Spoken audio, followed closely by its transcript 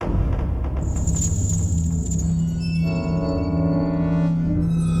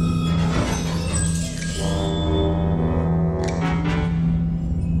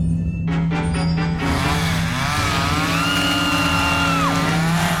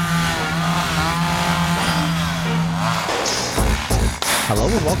Hello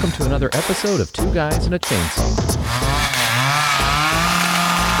and welcome to another episode of Two Guys and a Chainsaw.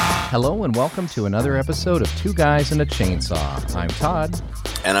 Hello and welcome to another episode of Two Guys and a Chainsaw. I'm Todd.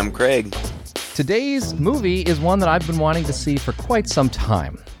 And I'm Craig. Today's movie is one that I've been wanting to see for quite some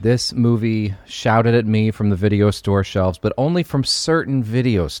time. This movie shouted at me from the video store shelves, but only from certain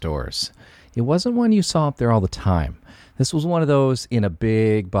video stores. It wasn't one you saw up there all the time. This was one of those in a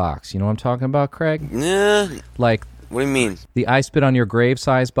big box. You know what I'm talking about, Craig? Yeah. Like, What do you mean? the I Spit on Your Grave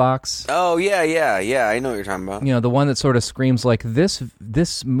size box. Oh, yeah. I know what you're talking about. You know, the one that sort of screams like,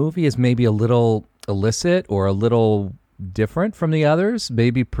 this movie is maybe a little illicit or a little different from the others,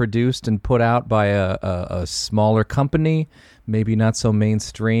 maybe produced and put out by a smaller company, maybe not so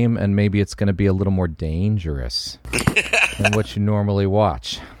mainstream, and maybe it's going to be a little more dangerous than what you normally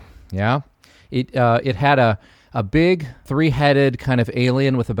watch. Yeah? It had a big three-headed kind of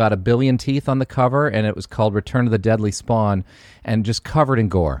alien with about 1 billion teeth on the cover, and it was called Return of the Deadly Spawn, and just covered in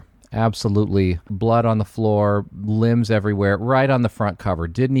gore. Absolutely. Blood on the floor, limbs everywhere, right on the front cover.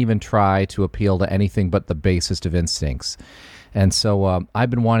 Didn't even try to appeal to anything but the basest of instincts. And so I've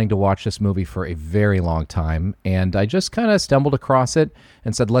been wanting to watch this movie for a very long time, and I just kind of stumbled across it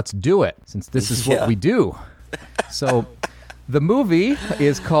and said, let's do it, since this is what we do. So the movie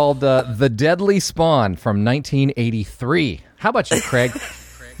is called The Deadly Spawn from 1983. How about you, Craig?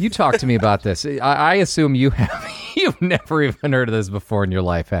 You talk to me about this. I assume you have. You've never even heard of this before in your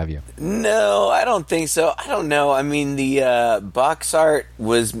life, have you? No, I don't think so. I don't know. I mean, the box art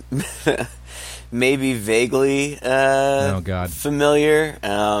was maybe vaguely familiar,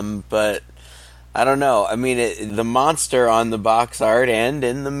 but I don't know. I mean, the monster on the box art and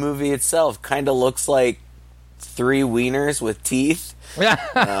in the movie itself kind of looks like 3 wieners with teeth.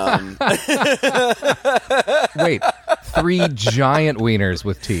 Wait, 3 giant wieners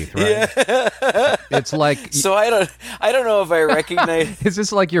with teeth, right? Yeah. It's like... So I don't know if I recognize... Is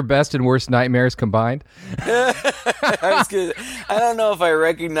this like your best and worst nightmares combined? I don't know if I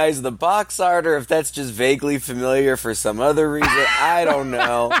recognize the box art or if that's just vaguely familiar for some other reason. I don't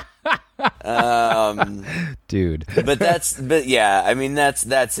know. Dude. But yeah, I mean,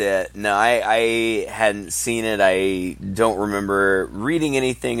 that's it. No, I hadn't seen it. I don't remember reading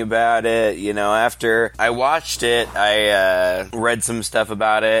anything about it. You know, after I watched it, I read some stuff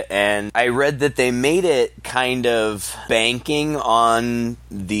about it, and I read that they made it kind of banking on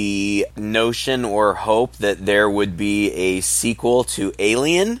the notion or hope that there would be a sequel to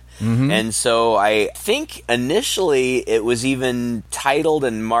Alien. Mm-hmm. And so I think initially it was even titled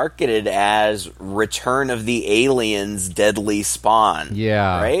and marketed as Return of the Aliens Deadly Spawn.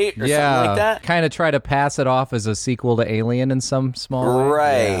 Yeah. Right? Or something like that? Kind of try to pass it off as a sequel to Alien in some small way.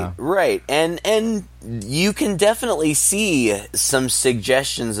 Right, yeah. Right. And you can definitely see some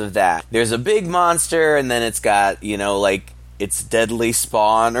suggestions of that. There's a big monster, and then it's got, you know, like, it's Deadly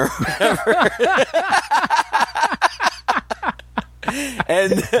Spawn or whatever.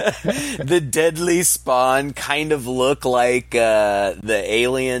 And the Deadly Spawn kind of look like the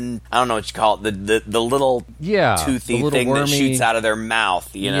alien, I don't know what you call it, the little toothy little thing wormy... that shoots out of their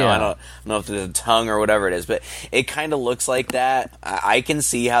mouth, you know. Yeah. I don't know if it's a tongue or whatever it is, but it kind of looks like that. I can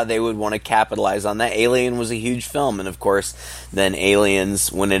see how they would want to capitalize on that. Alien was a huge film, and of course then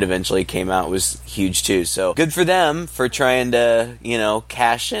Aliens, when it eventually came out, was huge too. So good for them for trying to, you know,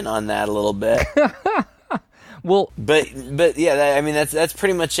 cash in on that a little bit. Well, but yeah, I mean, that's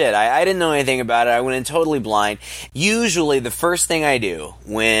pretty much it. I didn't know anything about it. I went in totally blind. Usually, the first thing I do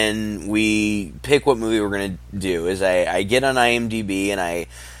when we pick what movie we're going to do is I get on IMDb and I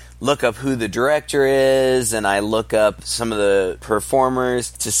look up who the director is, and I look up some of the performers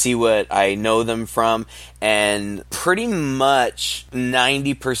to see what I know them from, and pretty much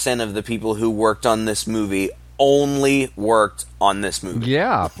 90% of the people who worked on this movie only worked on this movie.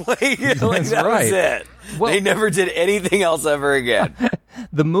 Yeah. that was it. Well, they never did anything else ever again.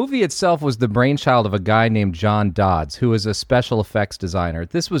 The movie itself was the brainchild of a guy named John Dodds, who was a special effects designer.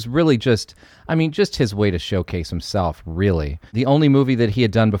 This was really just his way to showcase himself, really. The only movie that he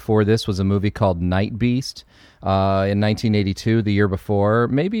had done before this was a movie called Night Beast in 1982, the year before.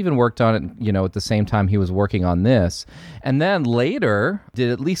 Maybe even worked on it, you know, at the same time he was working on this. And then later did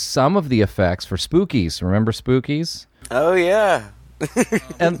at least some of the effects for Spookies. Remember Spookies? Oh, yeah.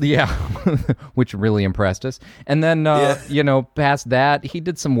 And yeah, which really impressed us. And then, you know, past that, he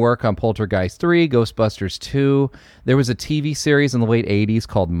did some work on Poltergeist 3, Ghostbusters 2. There was a TV series in the late 80s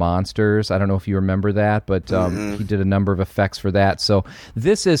called Monsters. I don't know if you remember that, but he did a number of effects for that. So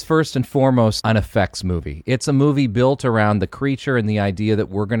this is first and foremost an effects movie. It's a movie built around the creature and the idea that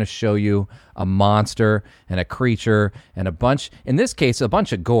we're going to show you a monster and a creature and in this case, a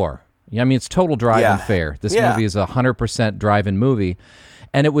bunch of gore. I mean, it's total drive-in Yeah. fare. This Yeah. movie is a 100% drive-in movie.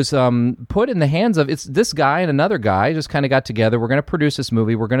 And it was put in the hands of, it's this guy and another guy just kind of got together. We're going to produce this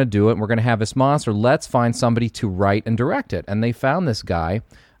movie. We're going to do it. And we're going to have this monster. Let's find somebody to write and direct it. And they found this guy.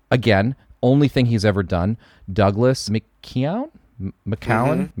 Again, only thing he's ever done, Douglas McCowan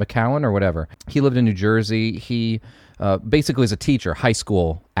or whatever. He lived in New Jersey. He basically was a teacher, high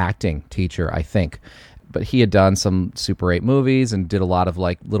school acting teacher, I think. But he had done some Super 8 movies and did a lot of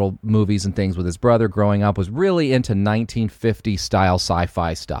like little movies and things with his brother growing up, was really into 1950 style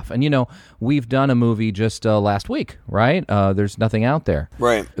sci-fi stuff. And, you know, we've done a movie just last week, right? There's Nothing Out There.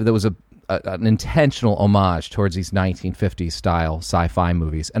 Right. There was an intentional homage towards these 1950s style sci-fi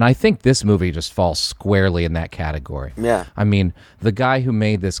movies. And I think this movie just falls squarely in that category. Yeah. I mean, the guy who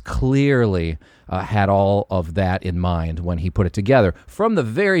made this clearly had all of that in mind when he put it together. From the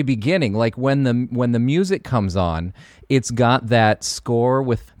very beginning, like when the music comes on, it's got that score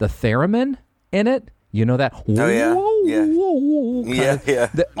with the theremin in it. You know that? Oh, yeah. Yeah. Yeah.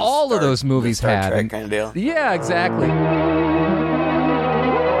 All of those movies Star had. Trek kind of deal. Yeah, exactly.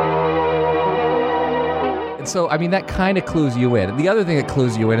 And so, I mean, that kind of clues you in. The other thing that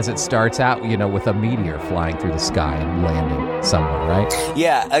clues you in is it starts out, you know, with a meteor flying through the sky and landing somewhere, right?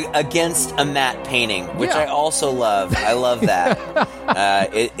 Yeah, against a matte painting, which Yeah. I also love. I love that.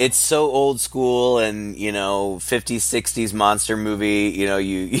 It's so old school, and, you know, 50s, 60s monster movie. You know,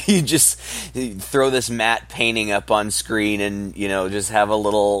 you just throw this matte painting up on screen and, you know, just have a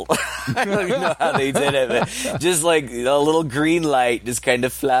little, I don't even know how they did it, but just like a little green light just kind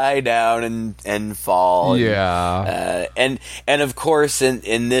of fly down and fall. Yeah. And of course,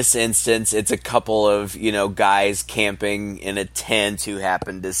 in this instance, it's a couple of, you know, guys camping in a tent who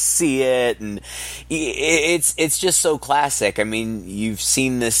happen to see it, and it's just so classic. I mean, you've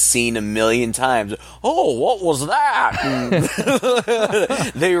seen this scene a million times. Oh, what was that?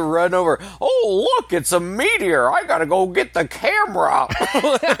 And they run over. Oh, look, it's a meteor. I gotta go get the camera.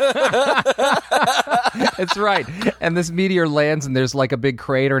 That's right. And this meteor lands and there's like a big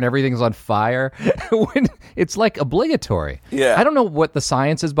crater and everything's on fire. It's like obligatory. Yeah. I don't know what the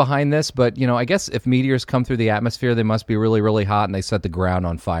science is behind this, but, you know, I guess if meteors come through the atmosphere, they must be really, really hot and they set the ground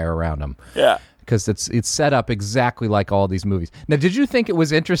on fire around them. Yeah. Because it's set up exactly like all these movies. Now, did you think it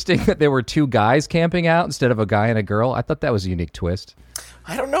was interesting that there were two guys camping out instead of a guy and a girl? I thought that was a unique twist.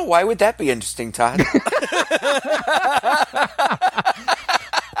 I don't know. Why would that be interesting, Todd?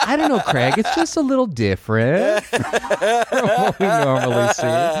 I don't know, Craig. It's just a little different from what we normally see.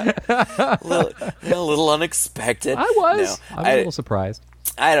 a little unexpected. I was. No, I was a little surprised.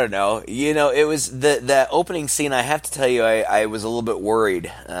 I don't know. You know, it was the opening scene. I have to tell you, I was a little bit worried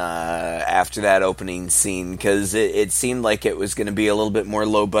after that opening scene because it seemed like it was going to be a little bit more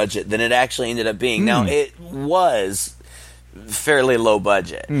low budget than it actually ended up being. Now, it was fairly low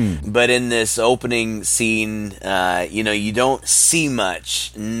budget, but in this opening scene, you know, you don't see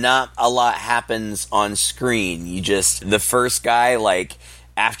much. Not a lot happens on screen. The first guy, like,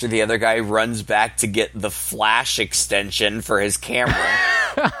 after the other guy runs back to get the flash extension for his camera.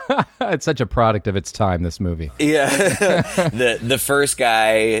 It's such a product of its time, this movie. Yeah. the first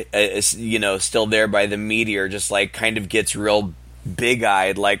guy is, you know, still there by the meteor, just like kind of gets real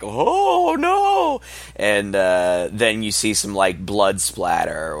big-eyed, like, oh no, and then you see some like blood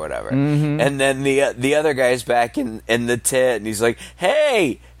splatter or whatever, and then the other guy's back in the tent and he's like,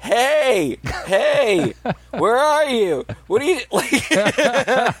 hey, where are you? What are you like?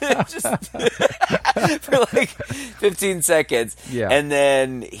 Just for like 15 seconds, Yeah. And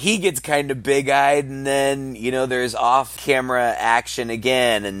then he gets kind of big-eyed, and then, you know, there's off-camera action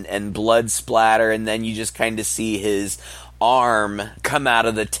again, and blood splatter, and then you just kind of see his arm come out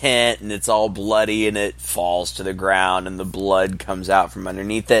of the tent, and it's all bloody, and it falls to the ground, and the blood comes out from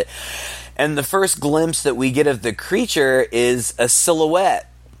underneath it. And the first glimpse that we get of the creature is a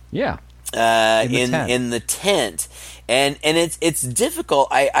silhouette. Yeah. In the tent. And it's difficult.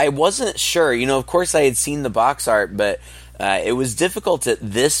 I wasn't sure. You know, of course I had seen the box art, but it was difficult at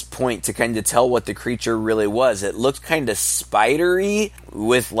this point to kind of tell what the creature really was. It looked kind of spidery,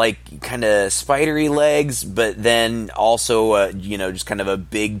 with like kind of spidery legs, but then also, you know, just kind of a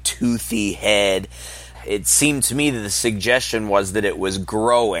big toothy head. It seemed to me that the suggestion was that it was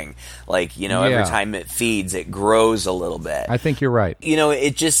growing. Like, you know, every time it feeds, it grows a little bit. I think you're right. You know,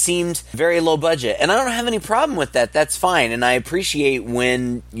 it just seemed very low budget. And I don't have any problem with that. That's fine. And I appreciate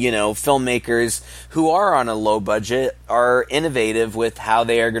when, you know, filmmakers who are on a low budget are innovative with how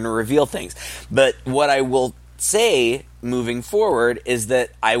they are going to reveal things. But what I will say moving forward is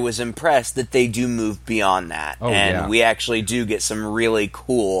that I was impressed that they do move beyond that. We actually do get some really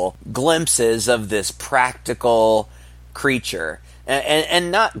cool glimpses of this practical creature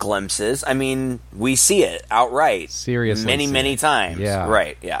And not glimpses. I mean, we see it outright. Seriously. Many times. Yeah.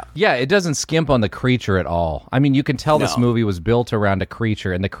 Right, yeah. Yeah, it doesn't skimp on the creature at all. I mean, you can tell this movie was built around a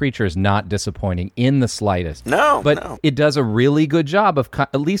creature, and the creature is not disappointing in the slightest. But it does a really good job of,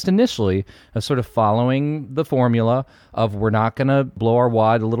 at least initially, of sort of following the formula of we're not going to blow our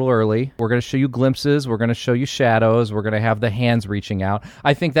wad a little early. We're going to show you glimpses. We're going to show you shadows. We're going to have the hands reaching out.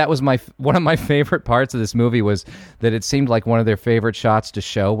 I think that was one of my favorite parts of this movie was that it seemed like one of their favorite shots to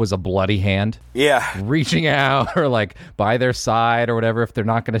show was a bloody hand. Yeah. Reaching out or like by their side or whatever. If they're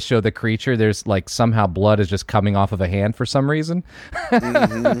not going to show the creature, there's like somehow blood is just coming off of a hand for some reason.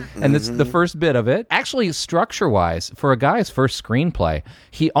 And it's the first bit of it. Actually, structure-wise, for a guy's first screenplay,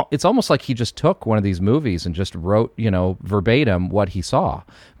 it's almost like he just took one of these movies and just wrote, verbatim what he saw,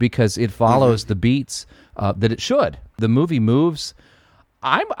 because it follows the beats that it should. The movie moves.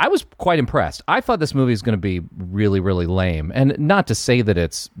 I was quite impressed. I thought this movie was going to be really, really lame. And not to say that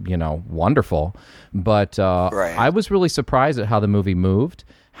it's, wonderful, but I was really surprised at how the movie moved,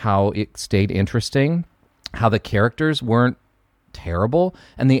 how it stayed interesting, how the characters weren't terrible,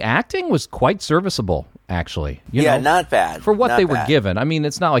 and the acting was quite serviceable, actually. Not bad. For what they were given. I mean,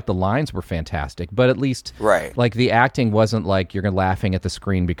 it's not like the lines were fantastic, but at least like the acting wasn't like you're laughing at the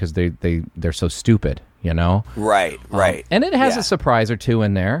screen because they're so stupid. Right. And it has a surprise or two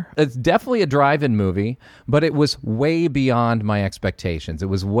in there. It's definitely a drive-in movie, but it was way beyond my expectations. It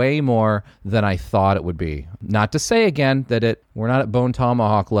was way more than I thought it would be. Not to say again that we're not at Bone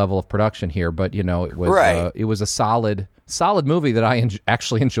Tomahawk level of production here, but it was a solid movie that I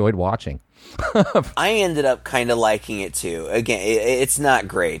actually enjoyed watching. I ended up kind of liking it too. Again, it's not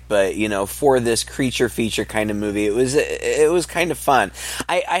great, but for this creature feature kind of movie, it was kind of fun.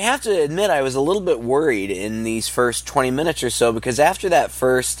 I have to admit, I was a little bit worried in these first 20 minutes or so, because after that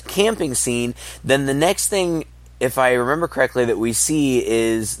first camping scene, then the next thing, if I remember correctly, that we see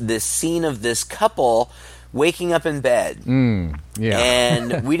is this scene of this couple waking up in bed.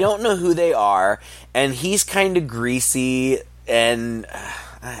 And we don't know who they are, and he's kind of greasy, and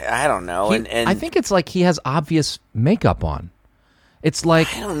I don't know. And I think it's like he has obvious makeup on. It's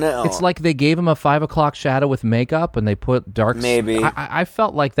like, I don't know. It's like they gave him a 5 o'clock shadow with makeup and they put dark... Maybe. I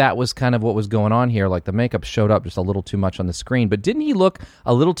felt like that was kind of what was going on here. Like the makeup showed up just a little too much on the screen. But didn't he look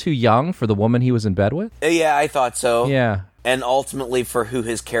a little too young for the woman he was in bed with? Yeah, I thought so. Yeah. And ultimately for who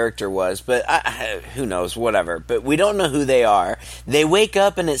his character was. But who knows, whatever. But we don't know who they are. They wake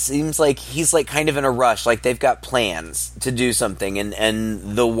up and it seems like he's like kind of in a rush. Like they've got plans to do something.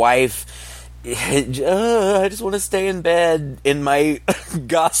 And the wife... I just want to stay in bed in my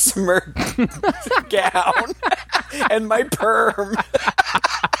gossamer gown and my perm.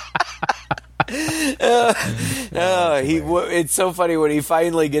 It's so funny when he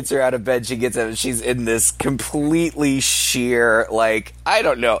finally gets her out of bed. She gets up and she's in this completely sheer, like, I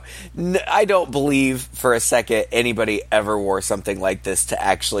don't know. I don't believe for a second anybody ever wore something like this to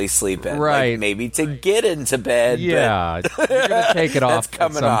actually sleep in. Right. Like, maybe to get into bed. Yeah. But you're going to take it off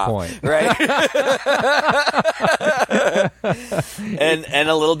at some point. Right? and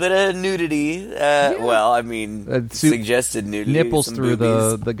a little bit of nudity. Well, I mean, suggested nudity. Nipples through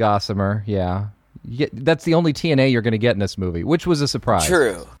the gossamer, yeah. That's the only TNA you're going to get in this movie, which was a surprise.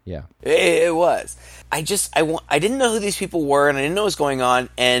 True. Yeah. It was. I didn't know who these people were, and I didn't know what was going on,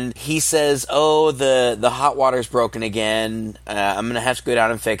 and he says, oh, the hot water's broken again, I'm going to have to go down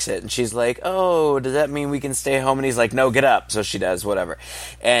and fix it. And she's like, oh, does that mean we can stay home? And he's like, no, get up. So she does, whatever.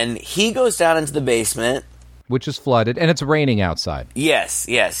 And he goes down into the basement. Which is flooded, and it's raining outside. Yes,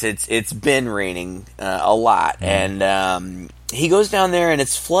 it's been raining a lot, and he goes down there, and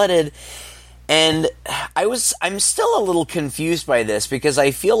it's flooded. And I'm still a little confused by this, because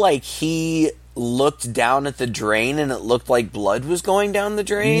I feel like he looked down at the drain and it looked like blood was going down the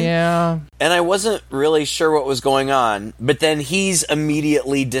drain. Yeah. And I wasn't really sure what was going on, but then he's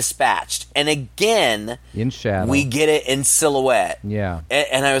immediately dispatched. And again, in shadow, we get it in silhouette. Yeah.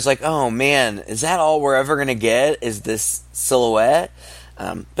 And I was like, oh man, is that all we're ever going to get, is this silhouette?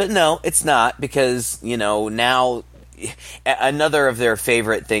 But no, it's not, because, now... Another of their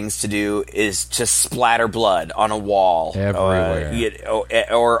favorite things to do is to splatter blood on a wall everywhere,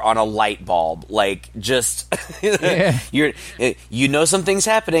 or on a light bulb. Like, just you know something's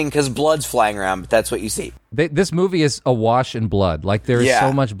happening because blood's flying around, but that's what you see. This movie is awash in blood. Like, there is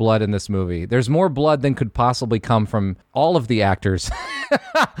so much blood in this movie. There's more blood than could possibly come from all of the actors,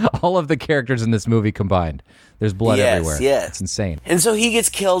 all of the characters in this movie combined. There's blood everywhere. Yes, it's insane. And so he gets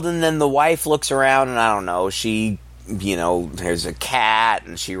killed, and then the wife looks around, and I don't know, she there's a cat,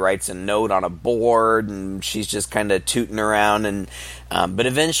 and she writes a note on a board, and she's just kind of tooting around, and but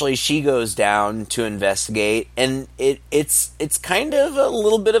eventually she goes down to investigate, and it's kind of a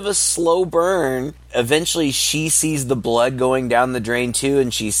little bit of a slow burn. Eventually she sees the blood going down the drain too,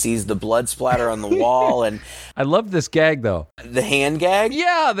 and she sees the blood splatter on the wall, and I love this gag though. the hand gag.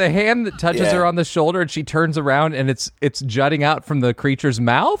 Yeah, the hand that touches Yeah. her on the shoulder, and she turns around, and it's jutting out from the creature's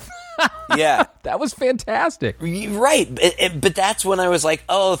mouth. Yeah. That was fantastic. Right, but that's when I was like,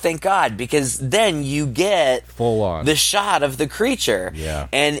 oh, thank God, because then you get Full on. the shot of the creature. Yeah.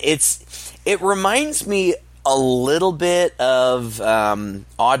 And it reminds me a little bit of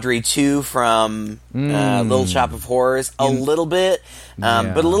Audrey 2 from Little Shop of Horrors, a little bit,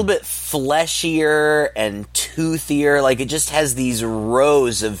 Yeah. but a little bit fleshier and toothier. Like, it just has these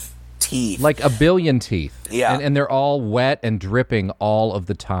rows of teeth. Like a billion teeth. Yeah. And they're all wet and dripping all of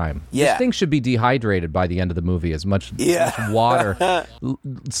the time. Yeah. This thing should be dehydrated by the end of the movie. As much water,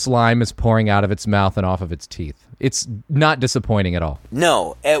 slime is pouring out of its mouth and off of its teeth. It's not disappointing at all.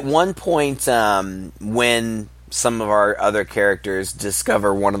 No, at one point, when some of our other characters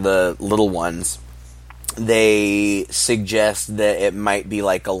discover one of the little ones, they suggest that it might be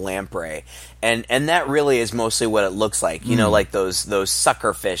like a lamprey. And that really is mostly what it looks like. You know, like those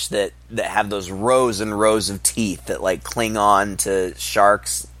sucker fish that have those rows and rows of teeth that like cling on to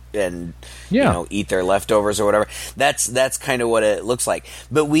sharks and eat their leftovers or whatever. That's kind of what it looks like.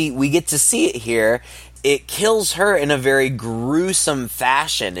 But we get to see it here. It kills her in a very gruesome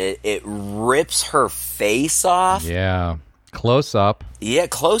fashion. It rips her face off. Yeah. Close up. Yeah,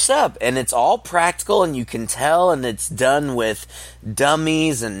 close up, and it's all practical, and you can tell, and it's done with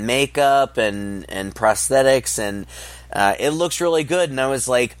dummies and makeup and prosthetics, and it looks really good. And I was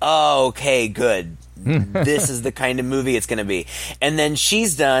like, oh, okay, good. This is the kind of movie it's going to be. And then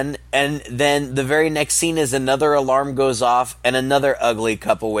she's done, and then the very next scene is another alarm goes off, and another ugly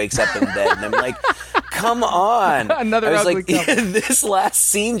couple wakes up in bed, and I'm like, come on. Another I was ugly like, couple. this last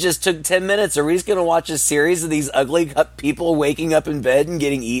scene just took 10 minutes. Are we just going to watch a series of these ugly people waking up in bed and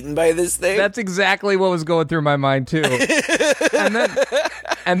getting eaten by this thing? That's exactly what was going through my mind too.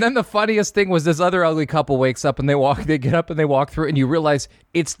 and then the funniest thing was this other ugly couple wakes up and they get up and they walk through, and you realize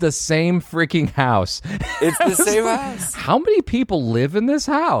it's the same freaking house. It's the same house. How many people live in this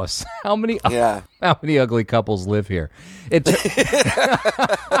house? How many ugly couples live here?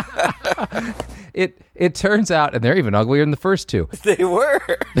 It turns out, and they're even uglier than the first two. They were.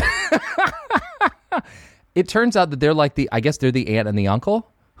 It turns out that they're like they're the aunt and the uncle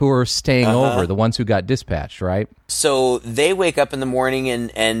who are staying over, the ones who got dispatched, right? So they wake up in the morning,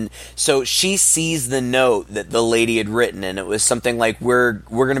 and so she sees the note that the lady had written, and it was something like, we're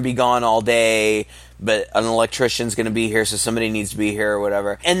going to be gone all day, but an electrician's going to be here, so somebody needs to be here or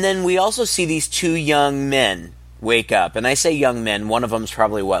whatever. And then we also see these two young men wake up, and I say young men, one of them's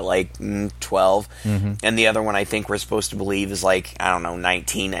probably 12, and the other one I think we're supposed to believe is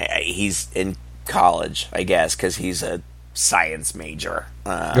 19. He's in college, I guess, because he's a science major.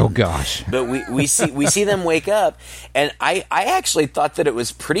 Oh gosh. But we see them wake up, and I actually thought that it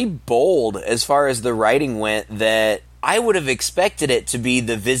was pretty bold as far as the writing went, that I would have expected it to be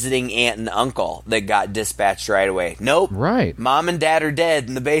the visiting aunt and uncle that got dispatched right away. Nope. Right. Mom and dad are dead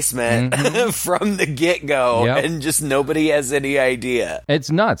in the basement from the get-go, and just nobody has any idea. It's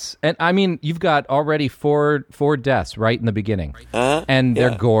nuts. And I mean, you've got already four deaths right in the beginning. And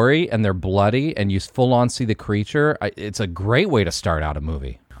they're gory and they're bloody, and you full on see the creature. It's a great way to start out a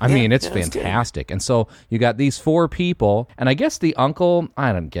movie. I mean, it's fantastic. And so you got these four people, and I guess the uncle,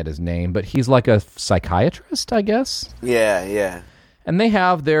 I don't get his name, but he's like a psychiatrist, I guess. Yeah. And they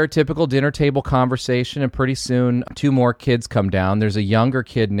have their typical dinner table conversation, and pretty soon two more kids come down. There's a younger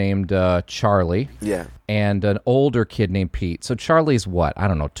kid named Charlie. Yeah. And an older kid named Pete. So Charlie's what? I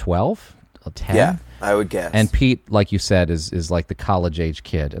don't know, 12? 10? Yeah, I would guess. And Pete, like you said, is like the college-age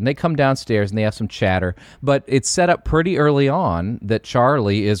kid. And they come downstairs and they have some chatter. But it's set up pretty early on that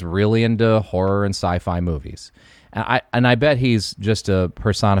Charlie is really into horror and sci-fi movies. And I bet he's just a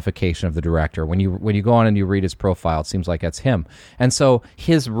personification of the director. When you go on and you read his profile, it seems like that's him. And so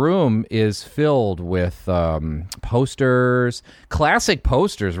his room is filled with posters, classic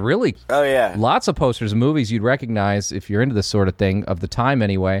posters, really. Oh, yeah. Lots of posters of movies you'd recognize if you're into this sort of thing, of the time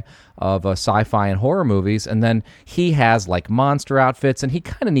anyway, of sci-fi and horror movies. And then he has like monster outfits, and he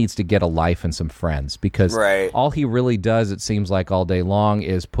kind of needs to get a life and some friends, because all he really does, it seems like all day long,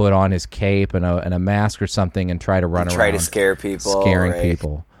 is put on his cape and a mask or something and try to run around. Try to scare people. Scaring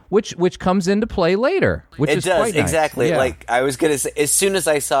people. Which comes into play later. It does, quite nice. Exactly. Yeah. Like, I was going to say, as soon as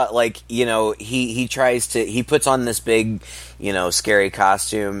I saw it, he puts on this big, scary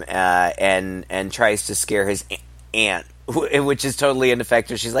costume, and tries to scare his aunt, which is totally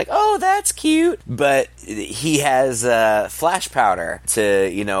ineffective. She's like, oh, that's cute. But he has flash powder to,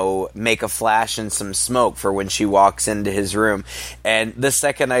 you know, make a flash and some smoke for when she walks into his room. And the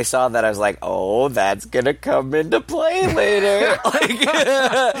second I saw that, I was like, oh, that's going to come into play later.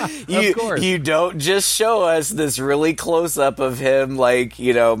 You don't just show us this really close up of him, like,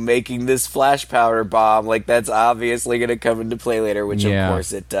 you know, making this flash powder bomb. Like, that's obviously going to come into play later, which of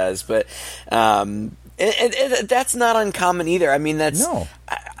course it does. But, that's not uncommon either. I mean,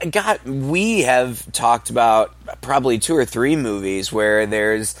 we have talked about probably 2 or 3 movies where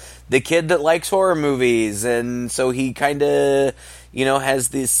there's the kid that likes horror movies, and so he kind of, you know, has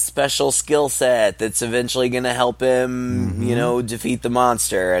this special skill set that's eventually going to help him, you know, defeat the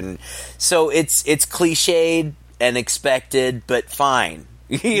monster. And so it's cliched and expected, but fine.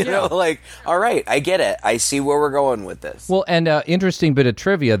 You know, like, all right, I get it. I see where we're going with this. Well, and interesting bit of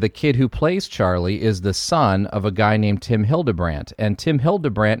trivia, the kid who plays Charlie is the son of a guy named Tim Hildebrandt. And Tim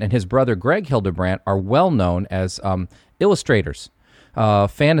Hildebrandt and his brother Greg Hildebrandt are well known as illustrators,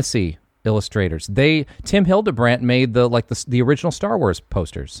 fantasy illustrators. Tim Hildebrandt made the original Star Wars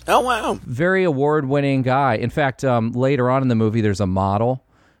posters. Oh, wow. Very award-winning guy. In fact, later on in the movie, there's a model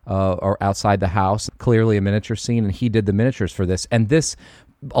or outside the house, clearly a miniature scene, and he did the miniatures for this. And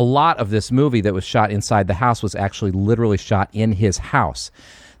a lot of this movie that was shot inside the house was actually literally shot in his house.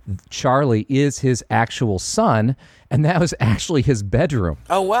 Charlie is his actual son, and that was actually his bedroom.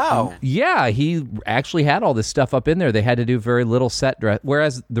 Oh, wow. Yeah, he actually had all this stuff up in there. They had to do very little set dress,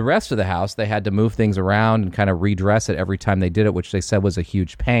 whereas the rest of the house, they had to move things around and kind of redress it every time they did it, which they said was a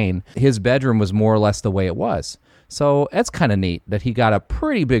huge pain. His bedroom was more or less the way it was. So that's kind of neat that he got a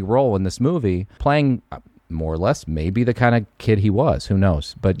pretty big role in this movie, playing more or less maybe the kind of kid he was. Who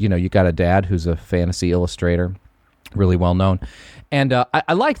knows? But, you know, you got a dad who's a fantasy illustrator, really well known. And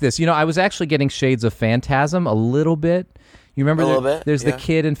I like this. You know, I was actually getting shades of Phantasm a little bit. You remember there's the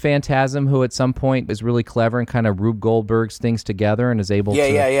kid in Phantasm who at some point is really clever and kind of Rube Goldberg's things together and is able to...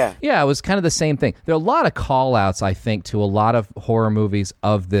 Yeah, it was kind of the same thing. There are a lot of call-outs, I think, to a lot of horror movies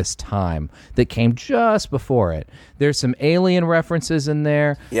of this time that came just before it. There's some Alien references in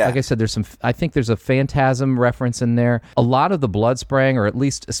there. Yeah. Like I said, I think there's a Phantasm reference in there. A lot of the blood spraying, or at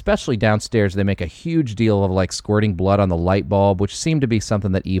least especially downstairs, they make a huge deal of like squirting blood on the light bulb, which seemed to be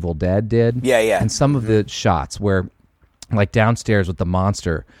something that Evil Dead did. Yeah. And some of the shots where... like downstairs with the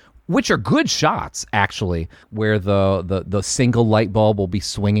monster, which are good shots, actually, where the single light bulb will be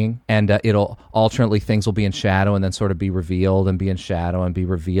swinging, and it'll alternately, things will be in shadow and then sort of be revealed and be in shadow and be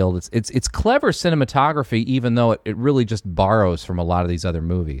revealed. It's clever cinematography, even though it really just borrows from a lot of these other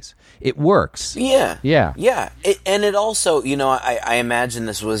movies. It works. Yeah. And it also, you know, I imagine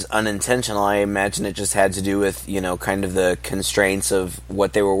this was unintentional. I imagine it just had to do with, you know, kind of the constraints of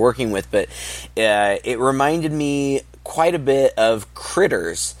what they were working with. But it reminded me quite a bit of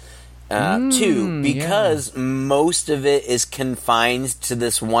Critters. Too, because most of it is confined to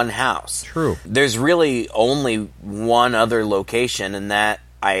this one house. True. There's really only one other location, and that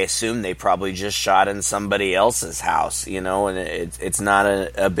I assume they probably just shot in somebody else's house, you know, and it's not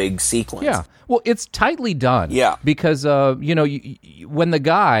a big sequence. Yeah. Well, it's tightly done. Yeah. Because, you know, when the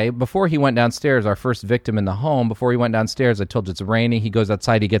guy, before he went downstairs, our first victim in the home, before he went downstairs, I told you it's raining, he goes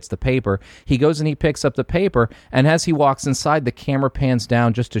outside, he gets the paper. He goes and he picks up the paper, and as he walks inside, the camera pans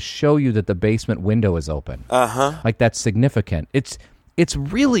down just to show you that the basement window is open. Uh-huh. Like, that's significant. It's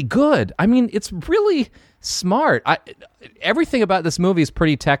really good. I mean, it's really smart. Everything about this movie is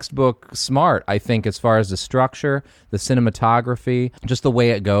pretty textbook smart, I think, as far as the structure, the cinematography, just the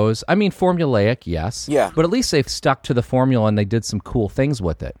way it goes. I mean, formulaic, yes. Yeah. But at least they've stuck to the formula and they did some cool things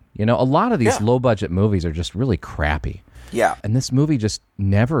with it. You know, a lot of these low-budget movies are just really crappy. Yeah. And this movie just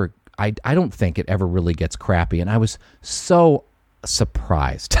never... I don't think it ever really gets crappy. And I was so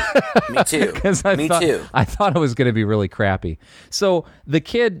surprised. Me too. Too. I thought it was going to be really crappy. So the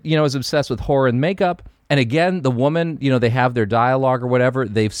kid, you know, is obsessed with horror and makeup. And again, the woman, you know, they have their dialogue or whatever.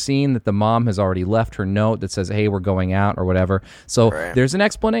 They've seen that the mom has already left her note that says, hey, we're going out or whatever. So there's an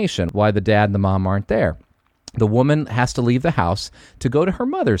explanation why the dad and the mom aren't there. The woman has to leave the house to go to her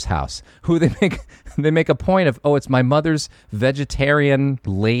mother's house, who they make a point of, oh, it's my mother's vegetarian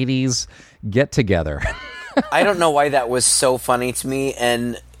ladies get-together. I don't know why that was so funny to me,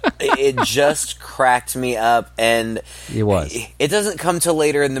 and it just cracked me up. And it doesn't come till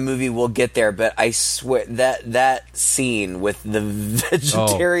later in the movie. We'll get there, but I swear that scene with the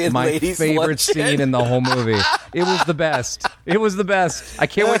vegetarian ladies, my favorite luncheon. scene in the whole movie. It was the best. I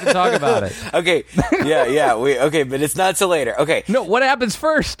can't wait to talk about it. Okay, yeah. But it's not till later. Okay, no. What happens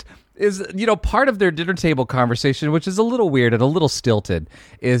first is, part of their dinner table conversation, which is a little weird and a little stilted,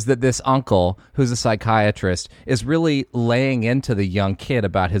 is that this uncle, who's a psychiatrist, is really laying into the young kid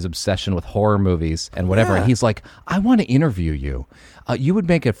about his obsession with horror movies and whatever. And he's like, I want to interview you. You would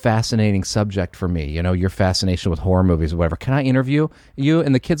make a fascinating subject for me, your fascination with horror movies or whatever. Can I interview you?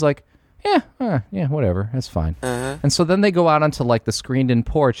 And the kid's like, yeah, whatever. That's fine. And so then they go out onto like the screened-in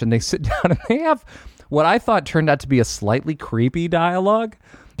porch and they sit down and they have what I thought turned out to be a slightly creepy dialogue.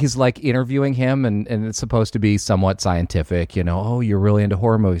 He's like interviewing him and it's supposed to be somewhat scientific, oh, you're really into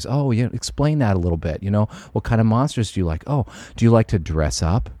horror movies. Oh, yeah, explain that a little bit, what kind of monsters do you like? Oh, do you like to dress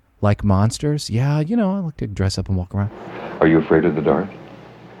up like monsters? Yeah, I like to dress up and walk around. Are you afraid of the dark?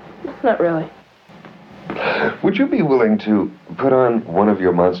 Not really. Would you be willing to put on one of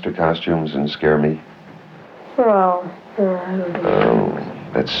your monster costumes and scare me? Well, I don't know.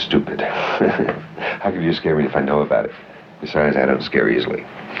 Oh, that's stupid. How could you scare me if I know about it? Besides, I don't scare easily.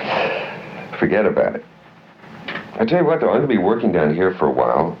 Forget about it. I tell you what, though, I'm going to be working down here for a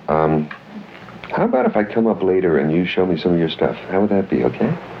while. How about if I come up later and you show me some of your stuff? How would that be,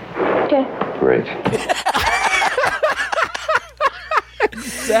 okay? Okay. Great.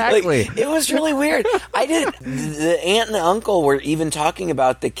 Exactly. It was really weird. The aunt and the uncle were even talking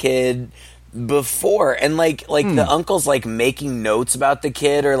about the kid before, and the uncle's like making notes about the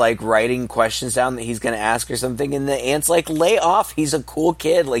kid or like writing questions down that he's going to ask or something, and the aunt's like, lay off, he's a cool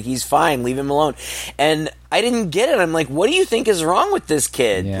kid, like he's fine, leave him alone. And I didn't get it. I'm like, what do you think is wrong with this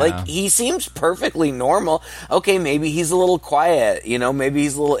kid? Yeah. Like, he seems perfectly normal. Okay, maybe he's a little quiet, maybe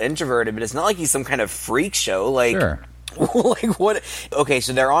he's a little introverted, but it's not like he's some kind of freak show. Like, sure. Like, what? Okay,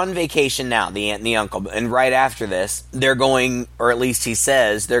 so they're on vacation now, the aunt and the uncle, and right after this, they're going, or at least he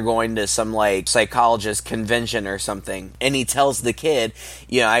says, they're going to some, like, psychologist convention or something, and he tells the kid,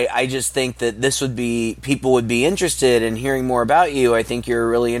 I just think that people would be interested in hearing more about you. I think you're a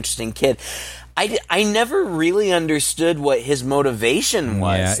really interesting kid. I never really understood what his motivation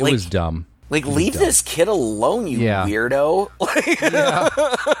was. Yeah, it was dumb. Like, leave this kid alone, you weirdo.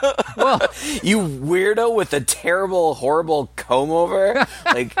 Well, you weirdo with a terrible, horrible comb-over.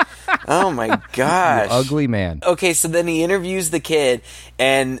 Like, oh my gosh. You ugly man. Okay, so then he interviews the kid,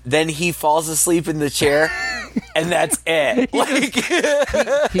 and then he falls asleep in the chair, and that's it.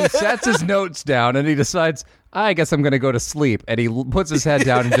 He sets his notes down, and he decides, I guess I'm going to go to sleep. And he puts his head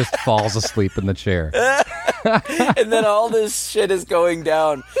down and just falls asleep in the chair. And then all this shit is going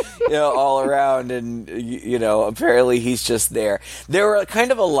down, all around, and, apparently he's just there. There were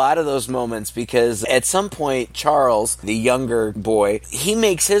kind of a lot of those moments because at some point, Charles, the younger boy, he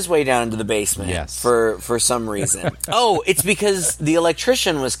makes his way down into the basement for some reason. Oh, it's because the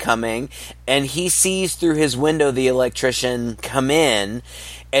electrician was coming, and he sees through his window the electrician come in.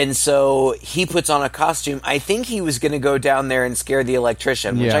 And so he puts on a costume. I think he was going to go down there and scare the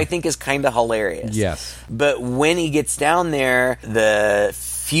electrician, which I think is kind of hilarious. Yes. But when he gets down there, the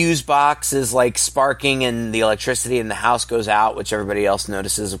fuse box is like sparking and the electricity in the house goes out, which everybody else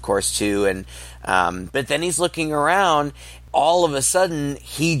notices, of course, too. And but then he's looking around. All of a sudden,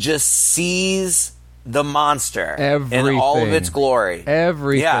 he just sees the monster in all of its glory.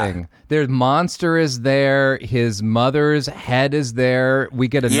 Everything. Yeah. Their monster is there. His mother's head is there. We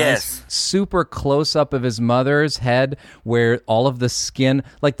get a nice super close-up of his mother's head where all of the skin...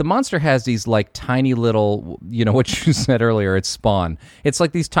 Like, the monster has these, like, tiny little... what you said earlier, it's Spawn. It's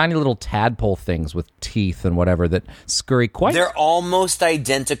like these tiny little tadpole things with teeth and whatever that scurry quite... They're almost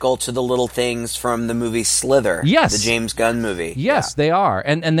identical to the little things from the movie Slither. Yes. The James Gunn movie. Yes, they are.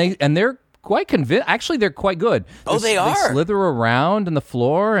 And they're quite convinced. Actually, they're quite good. They are. They slither around in the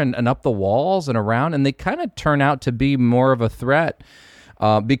floor and up the walls and around, and they kind of turn out to be more of a threat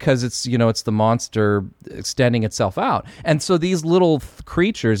because it's it's the monster extending itself out. And so these little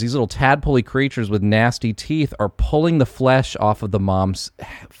creatures, these little tadpole creatures with nasty teeth, are pulling the flesh off of the mom's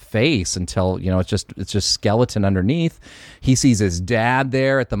face until it's just skeleton underneath. He sees his dad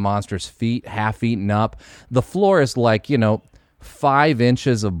there at the monster's feet, half eaten up. The floor is like 5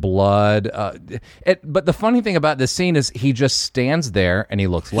 inches of blood. But the funny thing about this scene is he just stands there and he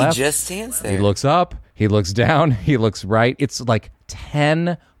looks left. He just stands there. He looks up. He looks down. He looks right. It's like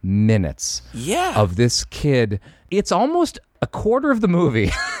 10 minutes of this kid. It's almost a quarter of the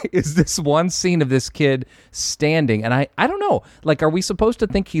movie is this one scene of this kid standing. And I don't know. Like, are we supposed to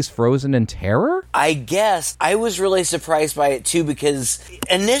think he's frozen in terror? I guess. I was really surprised by it, too, because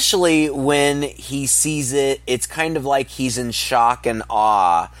initially when he sees it, it's kind of like he's in shock and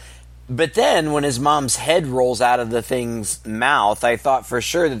awe. But then when his mom's head rolls out of the thing's mouth, I thought for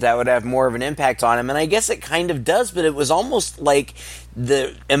sure that would have more of an impact on him. And I guess it kind of does, but it was almost like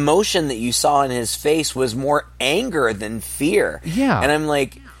the emotion that you saw in his face was more anger than fear. Yeah. And I'm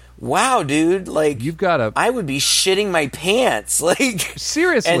like, wow, dude, like, You've got to... I would be shitting my pants, like,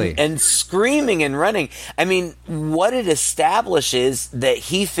 Seriously. and screaming and running. I mean, what it establishes that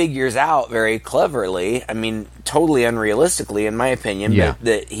he figures out very cleverly, I mean, totally unrealistically, in my opinion, Yeah. but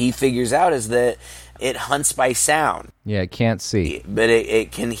that he figures out is that it hunts by sound. Yeah, it can't see. But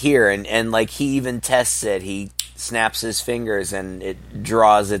it can hear, and like, he even tests it. He snaps his fingers and it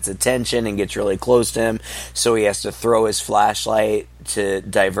draws its attention and gets really close to him, so he has to throw his flashlight to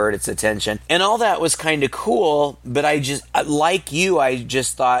divert its attention. And all that was kind of cool, but I just, like you, I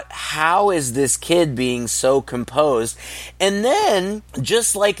just thought, how is this kid being so composed? And then,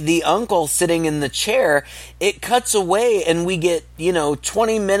 just like the uncle sitting in the chair, it cuts away and we get,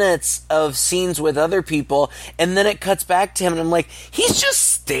 20 minutes of scenes with other people, and then it cuts back to him, and I'm like, he's just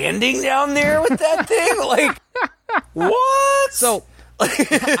standing down there with that thing? Like, what? So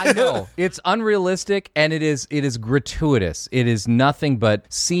I know it's unrealistic, and it is gratuitous. It is nothing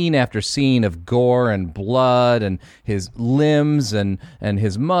but scene after scene of gore and blood, and his limbs, and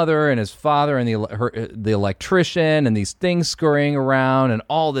his mother and his father, and the electrician, and these things scurrying around, and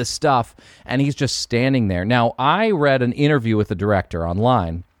all this stuff. And he's just standing there. Now, I read an interview with the director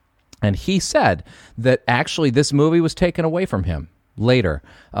online, and he said that actually this movie was taken away from him later,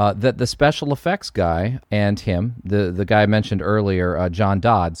 that the special effects guy and him, the guy I mentioned earlier, John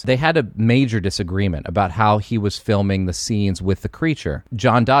Dodds, they had a major disagreement about how he was filming the scenes with the creature.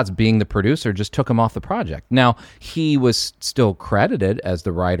 John Dodds, being the producer, just took him off the project. Now, he was still credited as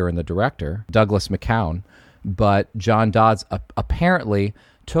the writer and the director, Douglas McCown, but John Dodds apparently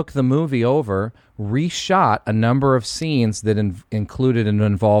took the movie over, reshot a number of scenes that included and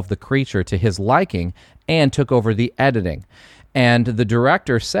involved the creature to his liking, and took over the editing. And the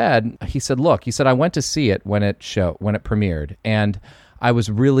director said, look, I went to see it when it premiered, and I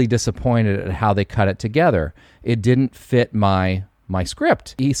was really disappointed at how they cut it together. It didn't fit my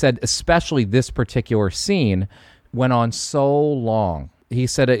script. He said, especially this particular scene went on so long. He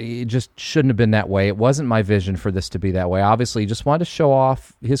said it just shouldn't have been that way. It wasn't my vision for this to be that way. Obviously, he just wanted to show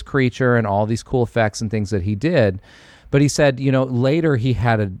off his creature and all these cool effects and things that he did. But he said, later he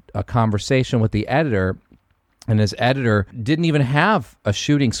had a conversation with the editor, and his editor didn't even have a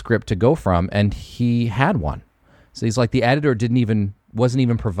shooting script to go from, and he had one. So he's like, the editor wasn't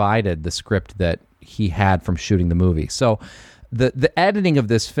even provided the script that he had from shooting the movie. So the editing of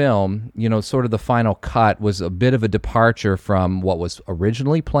this film, sort of the final cut, was a bit of a departure from what was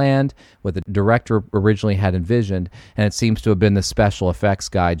originally planned, what the director originally had envisioned, and it seems to have been the special effects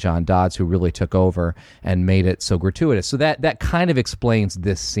guy, John Dodds, who really took over and made it so gratuitous. So that kind of explains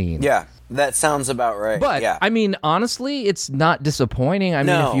this scene. Yeah, that sounds about right. But, yeah. I mean, honestly, it's not disappointing. I mean,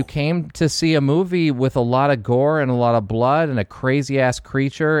 No. if you came to see a movie with a lot of gore and a lot of blood and a crazy-ass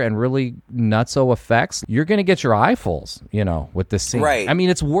creature and really nutso effects, you're going to get your eyefuls, with this scene. Right. I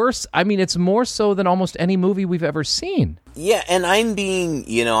mean, it's worse. I mean, it's more so than almost any movie we've ever seen. Yeah, and I'm being,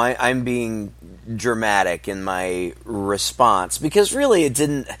 I'm being dramatic in my response, because really it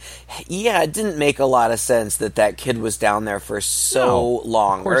didn't make a lot of sense that kid was down there for so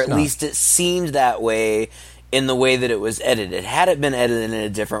long, or at least it seemed that way in the way that it was edited. Had it been edited in a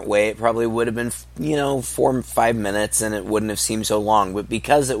different way, it probably would have been, 4 or 5 minutes, and it wouldn't have seemed so long. But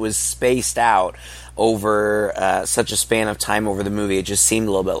because it was spaced out over such a span of time over the movie, it just seemed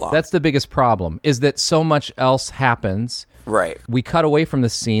a little bit long. That's the biggest problem, is that so much else happens. Right. We cut away from the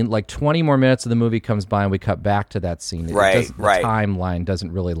scene, like 20 more minutes of the movie comes by and we cut back to that scene. The timeline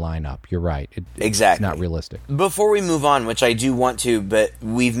doesn't really line up. You're right. Exactly. It's not realistic. Before we move on, which I do want to, but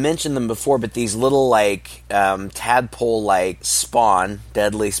we've mentioned them before, but these little, tadpole-like spawn,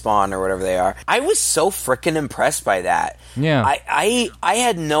 deadly spawn, or whatever they are, I was so freaking impressed by that. Yeah. I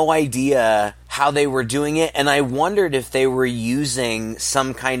had no idea how they were doing it, and I wondered if they were using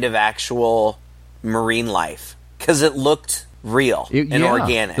some kind of actual marine life, because it looked real and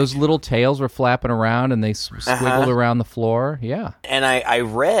organic. Those little tails were flapping around and they squiggled around the floor. Yeah. And I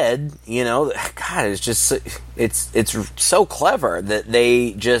read, God, it's just, it's so clever that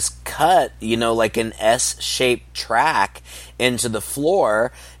they just cut, like an S-shaped track into the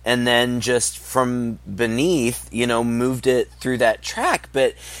floor, and then just from beneath, moved it through that track.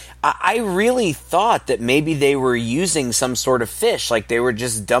 But I really thought that maybe they were using some sort of fish, like they were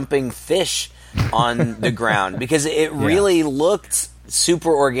just dumping fish on the ground, because it really looked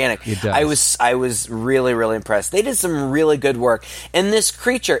super organic. It does. I was really, really impressed. They did some really good work. And this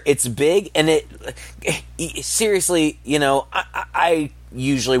creature, it's big, and it seriously, I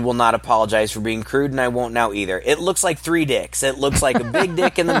usually will not apologize for being crude, and I won't now either. It looks like 3 dicks. It looks like a big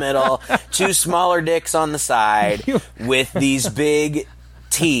dick in the middle, 2 smaller dicks on the side, with these big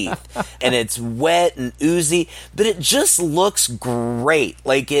teeth, and it's wet and oozy, but it just looks great.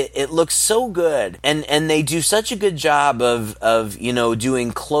 Like it looks so good, and they do such a good job of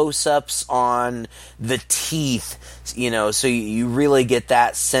doing close-ups on the teeth, so you really get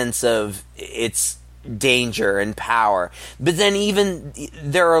that sense of its danger and power. But then even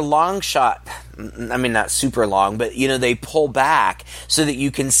there are long shot, I mean not super long, but they pull back so that you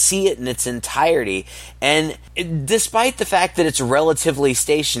can see it in its entirety, and despite the fact that it's relatively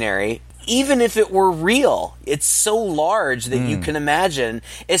stationary, even if it were real, it's so large that you can imagine,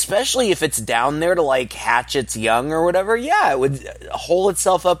 especially if it's down there to like hatch its young or whatever, it would hole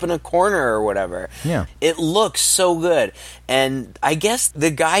itself up in a corner or whatever. Yeah. It looks so good. And I guess the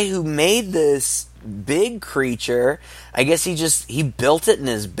guy who made this big creature, I guess he built it in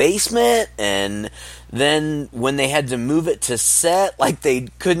his basement, and then when they had to move it to set, like they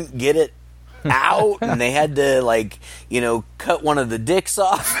couldn't get it out, and they had to cut one of the dicks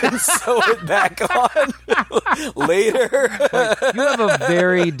off and sew it back on later. You have a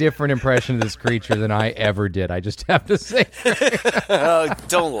very different impression of this creature than I ever did, I just have to say. Oh,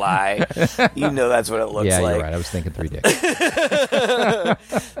 don't lie. That's what it looks like. Yeah, you're right. I was thinking 3 dicks.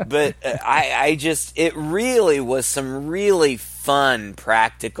 But it really was some really fun,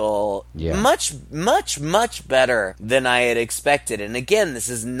 practical, much, much, much better than I had expected. And again, this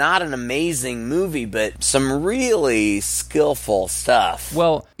is not an amazing movie, but some really skillful stuff.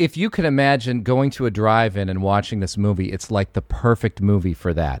 Well, if you can imagine going to a drive-in and watching this movie, it's like the perfect movie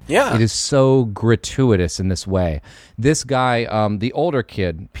for that. Yeah. It is so gratuitous in this way. This guy, the older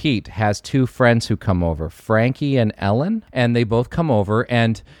kid, Pete, has 2 friends who come over, Frankie and Ellen, and they both come over,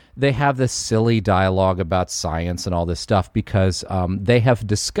 and they have this silly dialogue about science and all this stuff because they have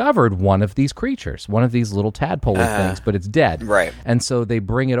discovered one of these creatures, one of these little tadpole things, but it's dead. Right. And so they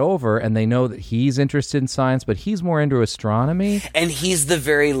bring it over, and they know that he's interested in science, but he's more into astronomy. And he's the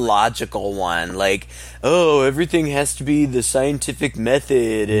very logical one. Like, everything has to be the scientific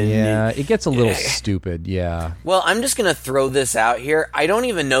method. And it gets a little stupid, Well, I'm just going to throw this out here. I don't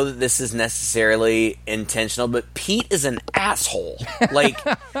even know that this is necessarily intentional, but Pete is an asshole. Like,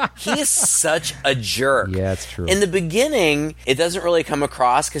 he is such a jerk. Yeah, it's true. In the beginning, it doesn't really come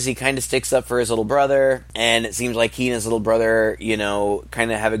across because he kind of sticks up for his little brother, and it seems like he and his little brother,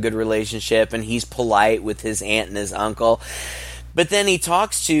 kind of have a good relationship, and he's polite with his aunt and his uncle. But then he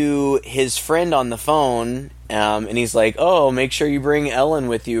talks to his friend on the phone, and he's like, make sure you bring Ellen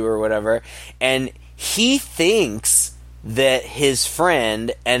with you or whatever. And he thinks that his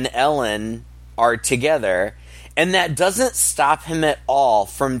friend and Ellen are together, and that doesn't stop him at all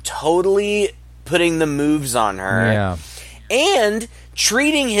from totally putting the moves on her. Yeah. And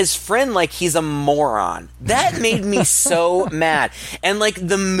treating his friend like he's a moron. That made me so mad. And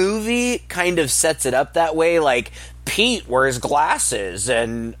the movie kind of sets it up that way. Like, Pete wears glasses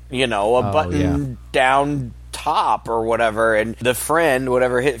and, a button down top or whatever. And the friend,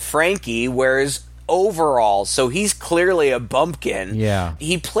 Frankie, wears overalls, so he's clearly a bumpkin. Yeah.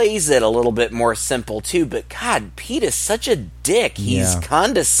 He plays it a little bit more simple too, but God, Pete is such a dick. He's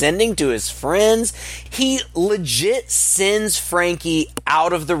condescending to his friends. He legit sends Frankie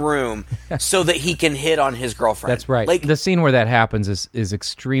out of the room so that he can hit on his girlfriend. That's right. The scene where that happens is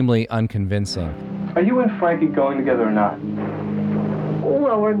extremely unconvincing. Are you and Frankie going together or not?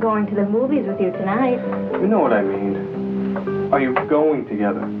 Well, we're going to the movies with you tonight. You know what I mean. Are you going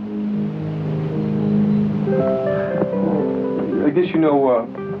together? I guess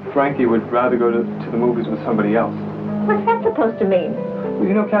Frankie would rather go to the movies with somebody else. What's that supposed to mean? Well,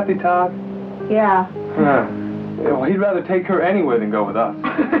 you know Kathy Todd? Yeah. Well, he'd rather take her anywhere than go with us.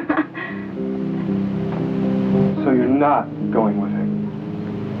 So you're not going with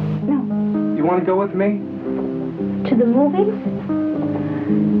him? No. You want to go with me? To the movies?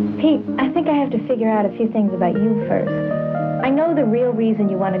 Pete, I think I have to figure out a few things about you first. I know the real reason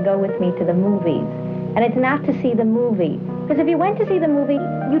you want to go with me to the movies. And it's not to see the movie. Because if you went to see the movie,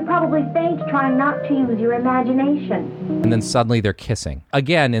 you'd probably faint trying not to use your imagination. And then suddenly they're kissing.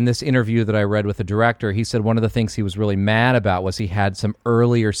 Again, in this interview that I read with the director, he said one of the things he was really mad about was he had some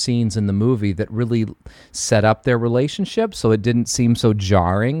earlier scenes in the movie that really set up their relationship, so it didn't seem so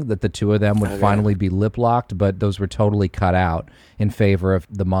jarring that the two of them would finally be lip-locked, but those were totally cut out in favor of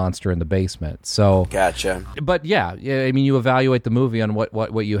the monster in the basement. So, gotcha. But yeah, I mean, you evaluate the movie on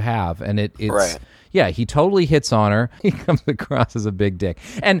what you have, and it's... Right. yeah, he totally hits on her. He comes across as a big dick.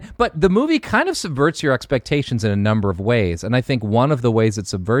 But the movie kind of subverts your expectations in a number of ways. And I think one of the ways it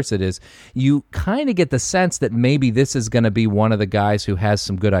subverts it is you kind of get the sense that maybe this is going to be one of the guys who has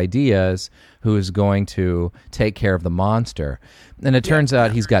some good ideas, who is going to take care of the monster. And it turns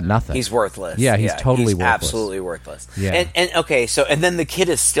out he's got nothing. He's worthless. Yeah, he's totally worthless. Absolutely worthless. Yeah. And then the kid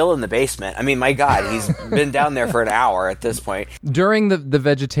is still in the basement. I mean, my God, he's been down there for an hour at this point. During the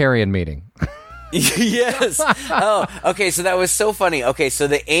vegetarian meeting. Yes. Oh, okay. So that was so funny. Okay, so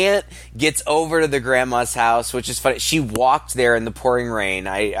the aunt gets over to the grandma's house, which is funny. She walked there in the pouring rain.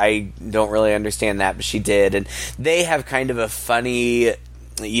 I don't really understand that, but she did. And they have kind of a funny,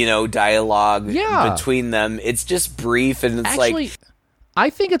 dialogue between them. It's just brief, and it's actually, I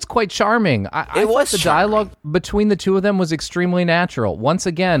think it's quite charming. I thought the dialogue between the two of them was extremely natural. Once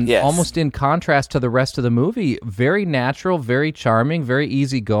again, almost in contrast to the rest of the movie, very natural, very charming, very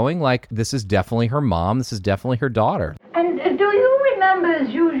easygoing. Like, this is definitely her mom. This is definitely her daughter. And do you remember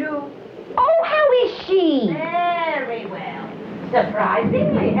Juju? Oh, how is she? Very well.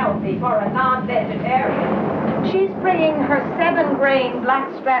 Surprisingly healthy for a non-vegetarian. She's bringing her 7-grain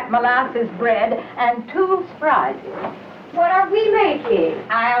blackstrap molasses bread and 2 surprises. What are we making?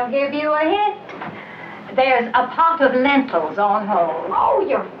 I'll give you a hint. There's a pot of lentils on hold. Oh,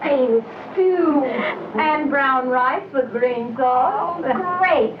 your famous stew. And brown rice with green sauce. Oh,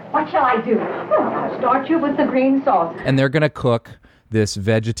 great. What shall I do? Well, I'll start you with the green sauce. And they're going to cook this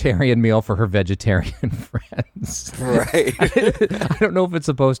vegetarian meal for her vegetarian friends. Right. I don't know if it's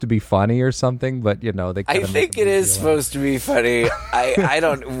supposed to be funny or something, but they. I think it is supposed to be funny. I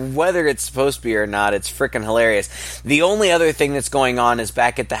don't whether it's supposed to be or not. It's freaking hilarious. The only other thing that's going on is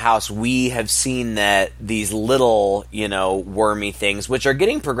back at the house. We have seen that these little, wormy things, which are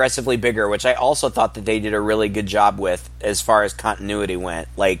getting progressively bigger, which I also thought that they did a really good job with as far as continuity went.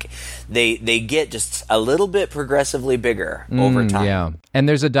 Like they get just a little bit progressively bigger over time. Yeah. And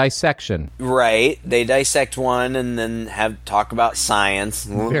there's a dissection. Right. They dissect one and then talk about science.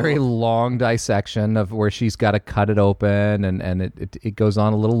 Very long dissection of where she's got to cut it open, and it goes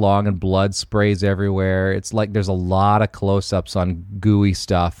on a little long, and blood sprays everywhere. It's like there's a lot of close-ups on gooey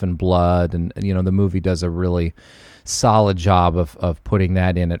stuff and blood, and the movie does a really solid job of putting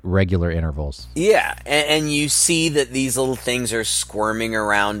that in at regular intervals. Yeah, and you see that these little things are squirming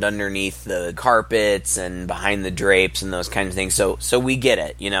around underneath the carpets and behind the drapes and those kinds of things. So we get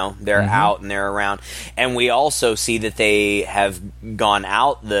it, they're out and they're around. And we also see that they have gone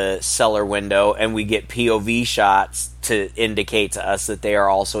out the cellar window, and we get POV shots to indicate to us that they are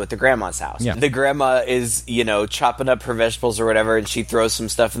also at the grandma's house. Yeah. The grandma is, chopping up her vegetables or whatever, and she throws some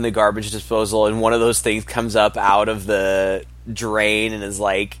stuff in the garbage disposal, and one of those things comes up out of the drain and is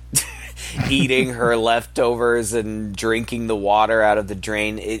like eating her leftovers and drinking the water out of the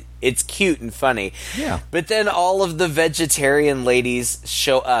drain. It's cute and funny. Yeah. But then all of the vegetarian ladies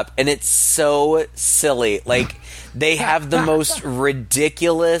show up, and it's so silly. Like, they have the most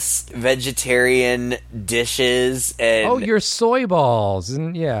ridiculous vegetarian dishes. And your soy balls.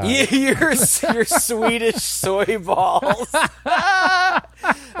 And your Swedish soy balls.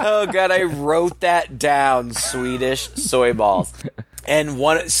 Oh, God, I wrote that down. Swedish soy balls.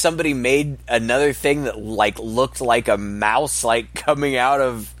 And somebody made another thing that looked like a mouse coming out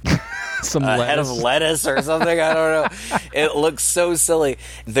of some head of lettuce or something. I don't know. It looks so silly.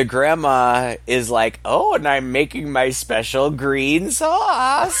 The grandma is like, "Oh, and I'm making my special green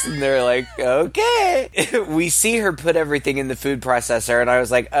sauce." And they're like, "Okay." We see her put everything in the food processor, and I was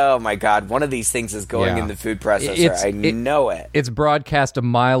like, "Oh my God, one of these things is going in the food processor." I know it. It's broadcast a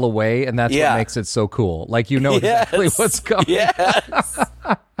mile away, and that's what makes it so cool. Like, exactly what's coming. Yes.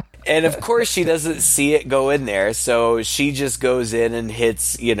 And of course she doesn't see it go in there, so she just goes in and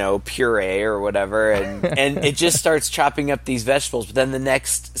hits, puree or whatever, and it just starts chopping up these vegetables. But then the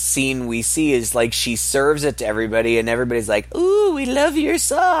next scene we see is she serves it to everybody, and everybody's like, "Ooh, we love your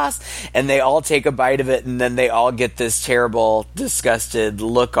sauce." And they all take a bite of it, and then they all get this terrible, disgusted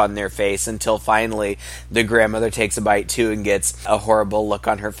look on their face until finally the grandmother takes a bite too and gets a horrible look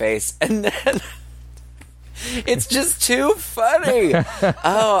on her face. And then it's just too funny.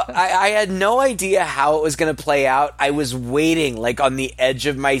 Oh, I had no idea how it was going to play out. I was waiting, on the edge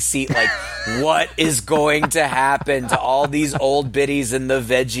of my seat, what is going to happen to all these old biddies in the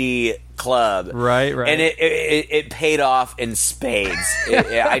veggie club? Right. And it paid off in spades.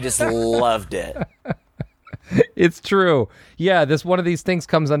 I just loved it. It's true. Yeah, this one of these things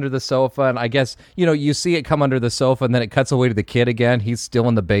comes under the sofa, and I guess, you see it come under the sofa, and then it cuts away to the kid again. He's still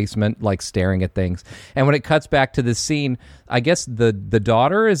in the basement, like, staring at things. And when it cuts back to this scene, I guess the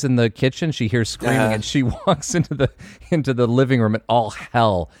daughter is in the kitchen. She hears screaming, and she walks into the living room, and all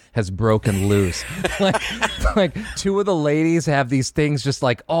hell has broken loose. like two of the ladies have these things just,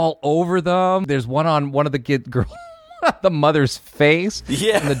 like, all over them. There's one on one of the girls. The mother's face.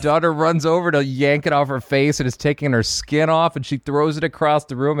 Yeah. And the daughter runs over to yank it off her face and is taking her skin off, and she throws it across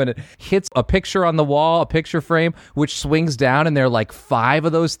the room, and it hits a picture on the wall, a picture frame, which swings down, and there are like 5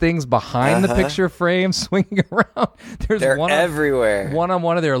 of those things behind the picture frame swinging around. They're one everywhere. One on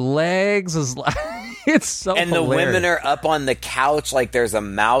one of their legs is like... It's so And hilarious. the women are up on the couch like there's a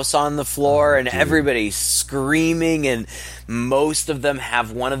mouse on the floor, and everybody's screaming, and most of them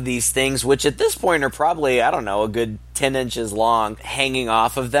have one of these things, which at this point are probably, I don't know, a good 10 inches long, hanging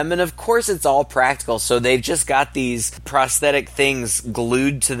off of them. And of course it's all practical, so they've just got these prosthetic things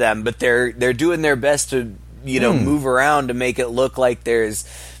glued to them, but they're doing their best to move around to make it look like there's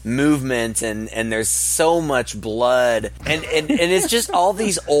movement, and there's so much blood, and it's just all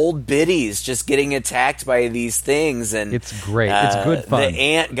these old biddies just getting attacked by these things, and it's great. It's good fun. The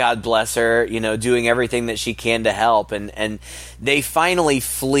aunt, God bless her, doing everything that she can to help, and they finally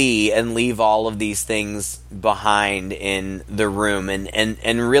flee and leave all of these things behind in the room,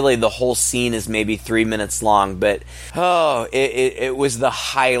 and really the whole scene is maybe 3 minutes long, but it was the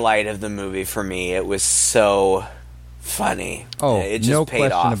highlight of the movie for me. It was so funny. It just no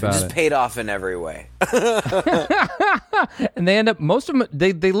paid off. question about it just paid off in every way. And they end up, most of them,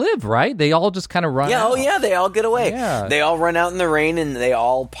 they live, right? They all just kind of run out. Oh yeah, they all get away. Yeah. They all run out in the rain, and they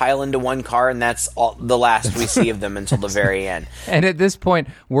all pile into one car, and that's all the last we see of them until the very end. And at this point,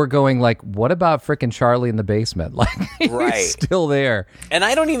 we're going like, what about frickin' Charlie in the basement? Like, Right. he's still there. And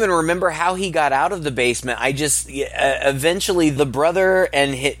I don't even remember how he got out of the basement. I just, eventually the brother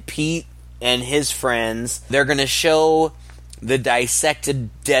and Pete and his friends, they're going to show the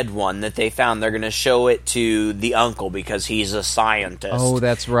dissected dead one that they found. They're going to show it to the uncle because he's a scientist. Oh,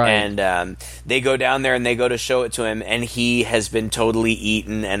 that's right. And they go down there and they go to show it to him, and he has been totally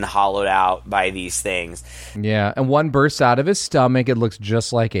eaten and hollowed out by these things. Yeah, and one bursts out of his stomach. It looks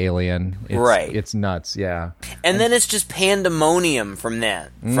just like Alien. Right. It's nuts, yeah. And then it's just pandemonium from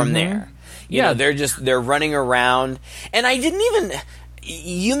there. You know, they're running around. And I didn't even...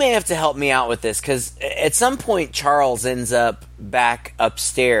 You may have to help me out with this, because at some point Charles ends up back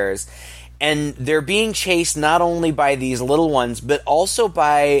upstairs, and they're being chased not only by these little ones, but also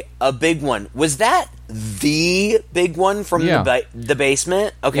by a big one. Was that the big one from the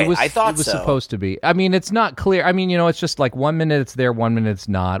basement? Okay, I thought it was so. supposed to be. I mean, it's not clear. I mean, it's just like 1 minute it's there, 1 minute it's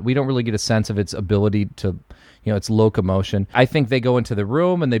not. We don't really get a sense of its ability to... its locomotion. I think they go into the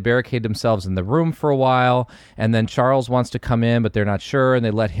room and they barricade themselves in the room for a while, and then Charles wants to come in, but they're not sure, and they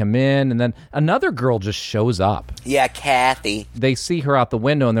let him in, and then another girl just shows up. Yeah, Kathy. They see her out the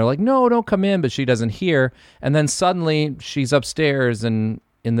window, and they're like, no, don't come in, but she doesn't hear, and then suddenly she's upstairs and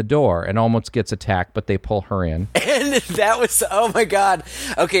in the door and almost gets attacked, but they pull her in. And that was, oh my God.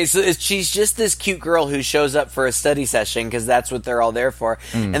 Okay, so she's just this cute girl who shows up for a study session, because that's what they're all there for.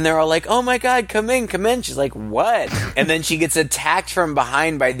 And they're all like, oh my God, come in. She's like, what? And then she gets attacked from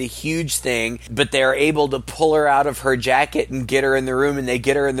behind by the huge thing, but they're able to pull her out of her jacket and get her in the room, and they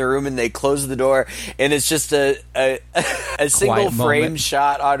get her in the room and they close the door, and it's just a single frame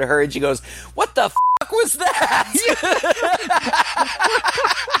shot on her, and she goes, what the was that?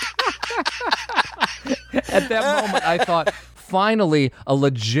 At that moment, I thought, finally, a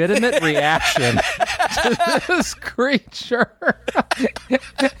legitimate reaction to this creature.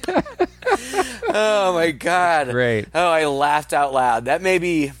 Oh, my God. Great. Oh, I laughed out loud. That may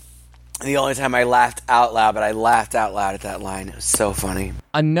be the only time I laughed out loud, but I laughed out loud at that line. It was so funny.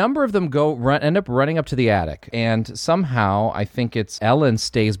 A number of them end up running up to the attic, and somehow, I think it's Ellen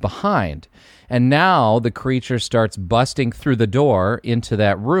stays behind. And now the creature starts busting through the door into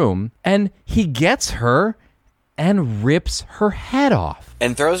that room, and he gets her and rips her head off.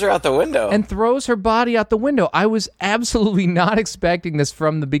 And throws her out the window. And throws her body out the window. I was absolutely not expecting this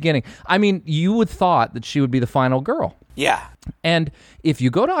from the beginning. I mean, you would thought that she would be the final girl. Yeah. And if you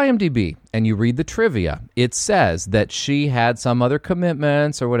go to IMDb and you read the trivia, it says that she had some other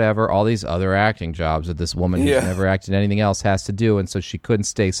commitments or whatever, all these other acting jobs that this woman who's never acted anything else has to do, and so she couldn't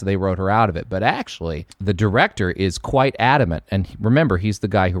stay, so they wrote her out of it. But actually, the director is quite adamant, and remember, he's the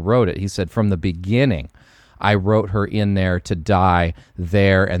guy who wrote it. He said, from the beginning, I wrote her in there to die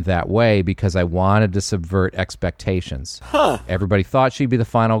there and that way because I wanted to subvert expectations. Everybody thought she'd be the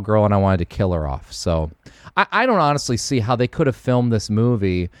final girl, and I wanted to kill her off. So I don't honestly see how they could have filmed this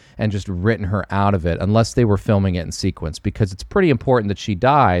movie and just written her out of it unless they were filming it in sequence, because it's pretty important that she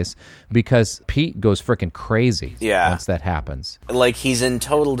dies because Pete goes freaking crazy once that happens. Like, he's in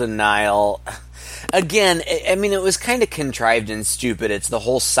total denial. Again, I mean, it was kind of contrived and stupid. It's the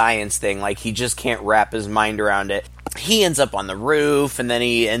whole science thing. Like, he just can't wrap his mind around it. He ends up on the roof, and then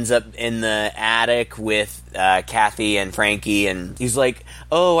he ends up in the attic with Kathy and Frankie, and he's like,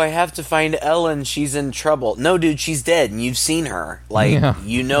 oh, I have to find Ellen. She's in trouble. No, dude, she's dead, and you've seen her. Like,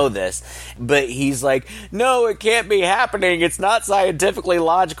 you know this. But he's like, no, it can't be happening. It's not scientifically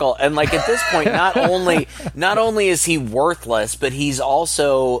logical. And, like, at this point, not only is he worthless, but he's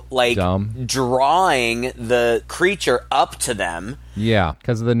also, like, dumb, drawing the creature up to them. Yeah,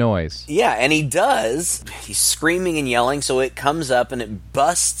 because of the noise. Yeah, and he does. He's screaming and yelling, so it comes up and it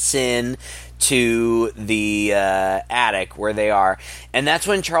busts in to the attic where they are. And that's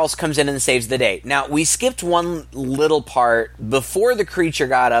when Charles comes in and saves the day. Now, we skipped one little part before the creature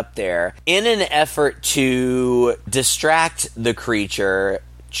got up there. In an effort to distract the creature,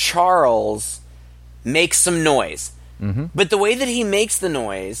 Charles makes some noise. Mm-hmm. But the way that he makes the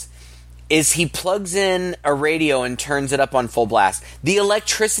noise is he plugs in a radio and turns it up on full blast. The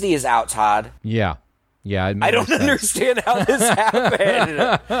electricity is out, Todd. Yeah. I don't understand how this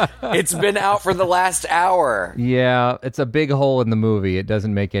happened. It's been out for the last hour. Yeah, it's a big hole in the movie. It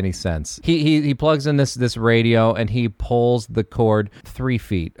doesn't make any sense. He plugs in this radio and he pulls the cord 3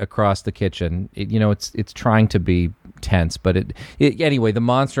 feet across the kitchen. It's trying to be tense, but anyway, the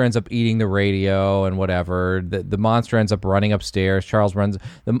monster ends up eating the radio and whatever. The monster ends up running upstairs. Charles runs,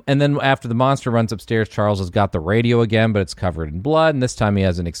 and then after the monster runs upstairs, Charles has got the radio again, but it's covered in blood, and this time he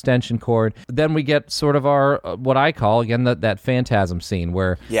has an extension cord. Then we get sort of our what I call again that phantasm scene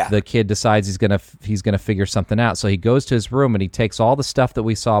where the kid decides he's gonna figure something out. So he goes to his room and he takes all the stuff that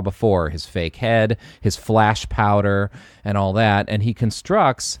we saw before, his fake head, his flash powder, and all that, and he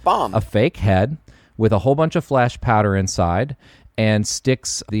constructs a fake head with a whole bunch of flash powder inside and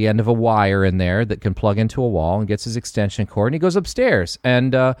sticks the end of a wire in there that can plug into a wall and gets his extension cord, and he goes upstairs.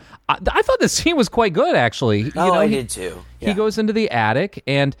 And I thought the scene was quite good, actually. I did too. Yeah. He goes into the attic,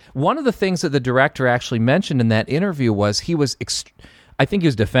 and one of the things that the director actually mentioned in that interview was I think he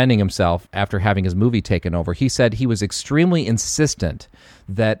was defending himself after having his movie taken over. He said he was extremely insistent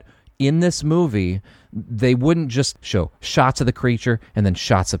that in this movie, they wouldn't just show shots of the creature and then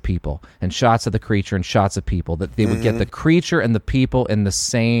shots of people and shots of the creature and shots of people, that they would get the creature and the people in the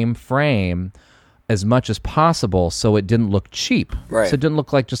same frame as much as possible so it didn't look cheap. Right. So it didn't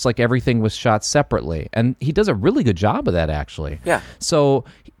look like everything was shot separately. And he does a really good job of that, actually. Yeah. So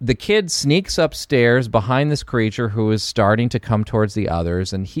the kid sneaks upstairs behind this creature who is starting to come towards the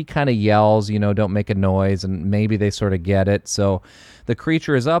others, and he kind of yells, don't make a noise, and maybe they sort of get it. So the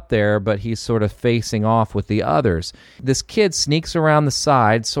creature is up there, but he's sort of facing off with the others. This kid sneaks around the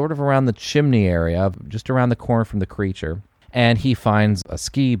side, sort of around the chimney area, just around the corner from the creature, and he finds a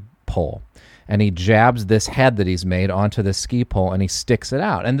ski pole. And he jabs this head that he's made onto the ski pole, and he sticks it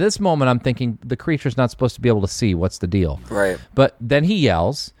out. And this moment, I'm thinking, the creature's not supposed to be able to see. What's the deal? Right. But then he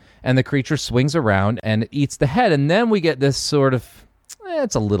yells, and the creature swings around and eats the head. And then we get this sort of,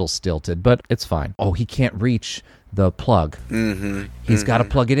 it's a little stilted, but it's fine. Oh, he can't reach the plug. Mm-hmm. He's got to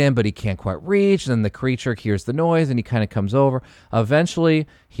plug it in, but he can't quite reach. And then the creature hears the noise, and he kind of comes over. Eventually,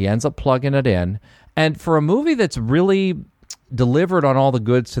 he ends up plugging it in. And for a movie that's really delivered on all the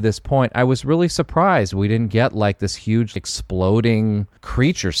goods to this point, I was really surprised we didn't get like this huge exploding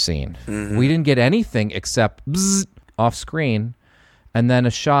creature scene. Mm-hmm. We didn't get anything except bzzz, off screen, and then a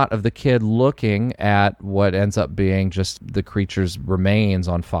shot of the kid looking at what ends up being just the creature's remains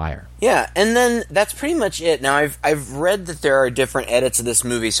on fire. Yeah, and then that's pretty much it. Now, I've read that there are different edits of this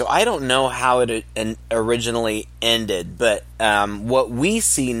movie, so I don't know how it originally ended, but what we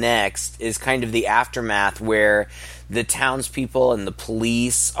see next is kind of the aftermath where the townspeople and the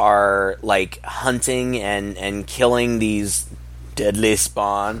police are like hunting and killing these deadly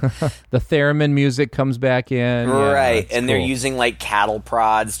spawn. The theremin music comes back in. Right, yeah, and they're using like cattle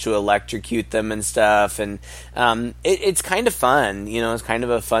prods to electrocute them and stuff, and it's kind of fun, it's kind of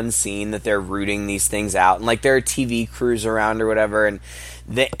a fun scene that they're rooting these things out, and like there are TV crews around or whatever, and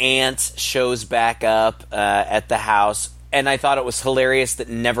the aunt shows back up at the house. And I thought it was hilarious that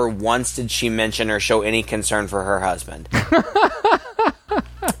never once did she mention or show any concern for her husband.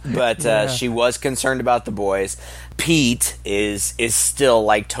 But she was concerned about the boys. Pete is still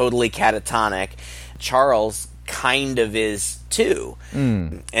like totally catatonic. Charles kind of is too.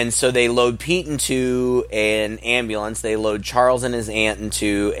 And so they load Pete into an ambulance. They load Charles and his aunt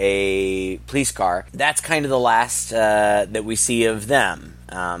into a police car. That's kind of the last that we see of them.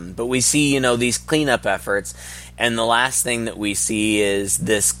 But we see, these cleanup efforts, and the last thing that we see is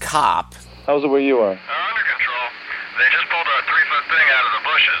this cop. How's it where you are? They're under control. They just pulled a 3-foot thing out of the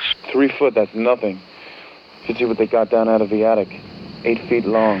bushes. 3 foot, that's nothing. You should see what they got down out of the attic. 8 feet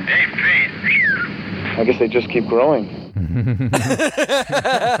long. 8 feet. I guess they just keep growing.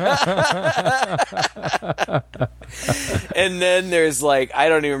 And then there's I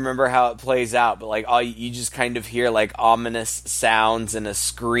don't even remember how it plays out, but you just kind of hear ominous sounds and a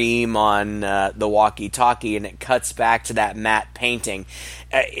scream on the walkie-talkie, and it cuts back to that matte painting.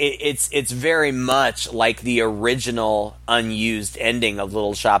 It's very much like the original unused ending of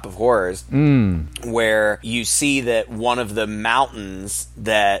Little Shop of Horrors, where you see that one of the mountains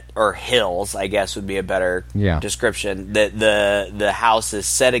or hills, I guess would be a better description, that the house is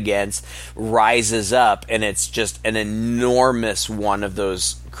set against rises up, and it's just an enormous one of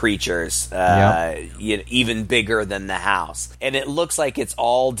those creatures, even bigger than the house, and it looks like it's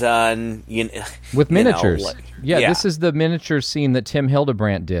all done with miniatures. This is the miniature scene that Tim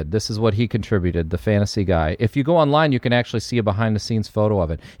Hildebrandt did. This is what he contributed, the fantasy guy. If you go online, you can actually see a behind-the-scenes photo of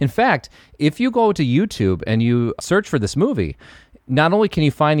it. In fact, if you go to YouTube and you search for this movie, not only can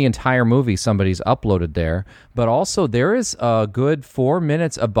you find the entire movie somebody's uploaded there, but also there is a good 4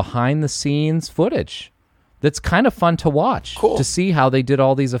 minutes of behind-the-scenes footage that's kind of fun to watch, to see how they did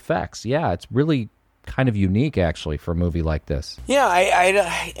all these effects. Yeah, it's really kind of unique, actually, for a movie like this. Yeah,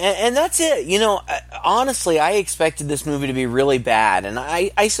 and that's it. Honestly, I expected this movie to be really bad, and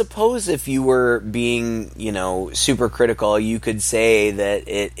I suppose if you were being, super critical, you could say that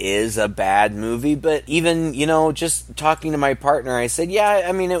it is a bad movie, but even, just talking to my partner, I said,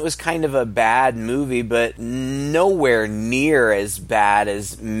 it was kind of a bad movie, but nowhere near as bad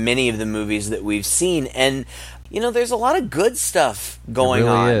as many of the movies that we've seen, and there's a lot of good stuff going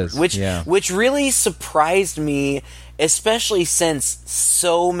on, which really surprised me, especially since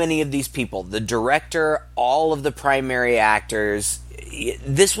so many of these people, the director, all of the primary actors,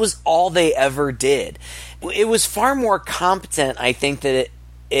 this was all they ever did. It was far more competent, I think, that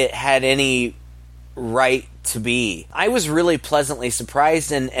it had any right to be. I was really pleasantly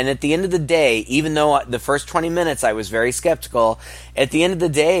surprised, and at the end of the day, even though the first 20 minutes I was very skeptical, at the end of the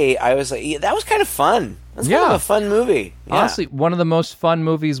day, I was like, that was kind of fun. That's kind of a fun movie. Yeah. Honestly, one of the most fun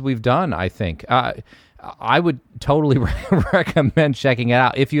movies we've done, I think. I would totally recommend checking it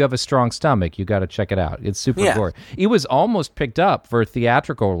out. If you have a strong stomach, you got to check it out. It's super gory. It was almost picked up for a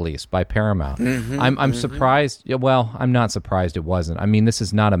theatrical release by Paramount. I'm surprised. Well, I'm not surprised it wasn't. I mean, this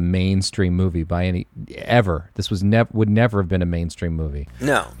is not a mainstream movie ever. This would never have been a mainstream movie.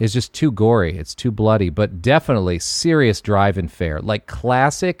 No. It's just too gory. It's too bloody, but definitely serious drive-in fare. Like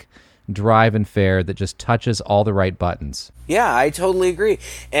classic drive-in fare that just touches all the right buttons. Yeah, I totally agree.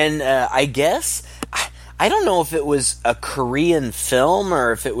 And I guess I don't know if it was a Korean film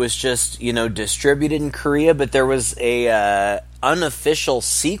or if it was just, distributed in Korea, but there was a unofficial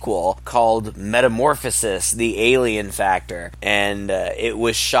sequel called Metamorphosis, The Alien Factor, and it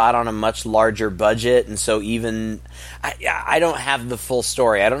was shot on a much larger budget, and so even I don't have the full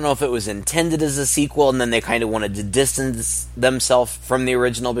story. I don't know if it was intended as a sequel and then they kind of wanted to distance themselves from the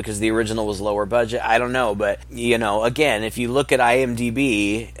original because the original was lower budget. I don't know, but again, if you look at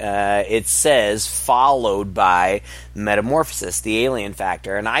IMDb, it says followed by Metamorphosis, The Alien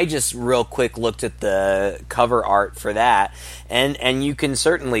Factor, and I just real quick looked at the cover art for that, and you can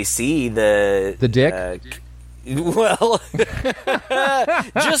certainly see the dick. Well,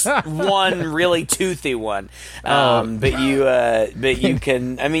 just one really toothy one, but you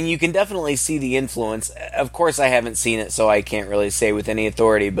can. I mean, you can definitely see the influence. Of course, I haven't seen it, so I can't really say with any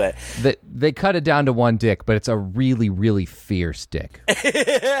authority. But they cut it down to one dick, but it's a really, really fierce dick.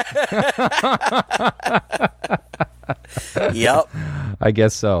 Yep. I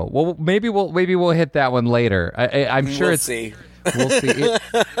guess so. Well, maybe we'll hit that one later. I'm sure we'll see. We'll see.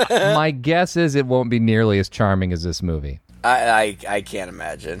 My guess is it won't be nearly as charming as this movie. I can't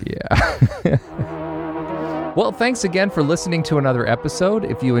imagine. Yeah. Well, thanks again for listening to another episode.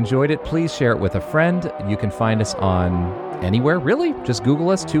 If you enjoyed it, please share it with a friend. You can find us on anywhere, really. Just Google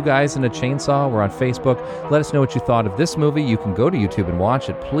us, Two Guys and a Chainsaw. We're on Facebook. Let us know what you thought of this movie. You can go to YouTube and watch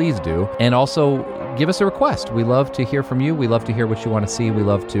it. Please do. And also, give us a request. We love to hear from you. We love to hear what you want to see. We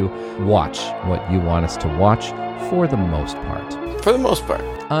love to watch what you want us to watch for the most part. For the most part.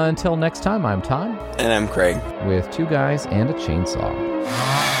 Until next time, I'm Todd. And I'm Craig. With Two Guys and a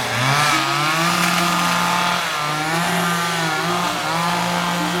Chainsaw.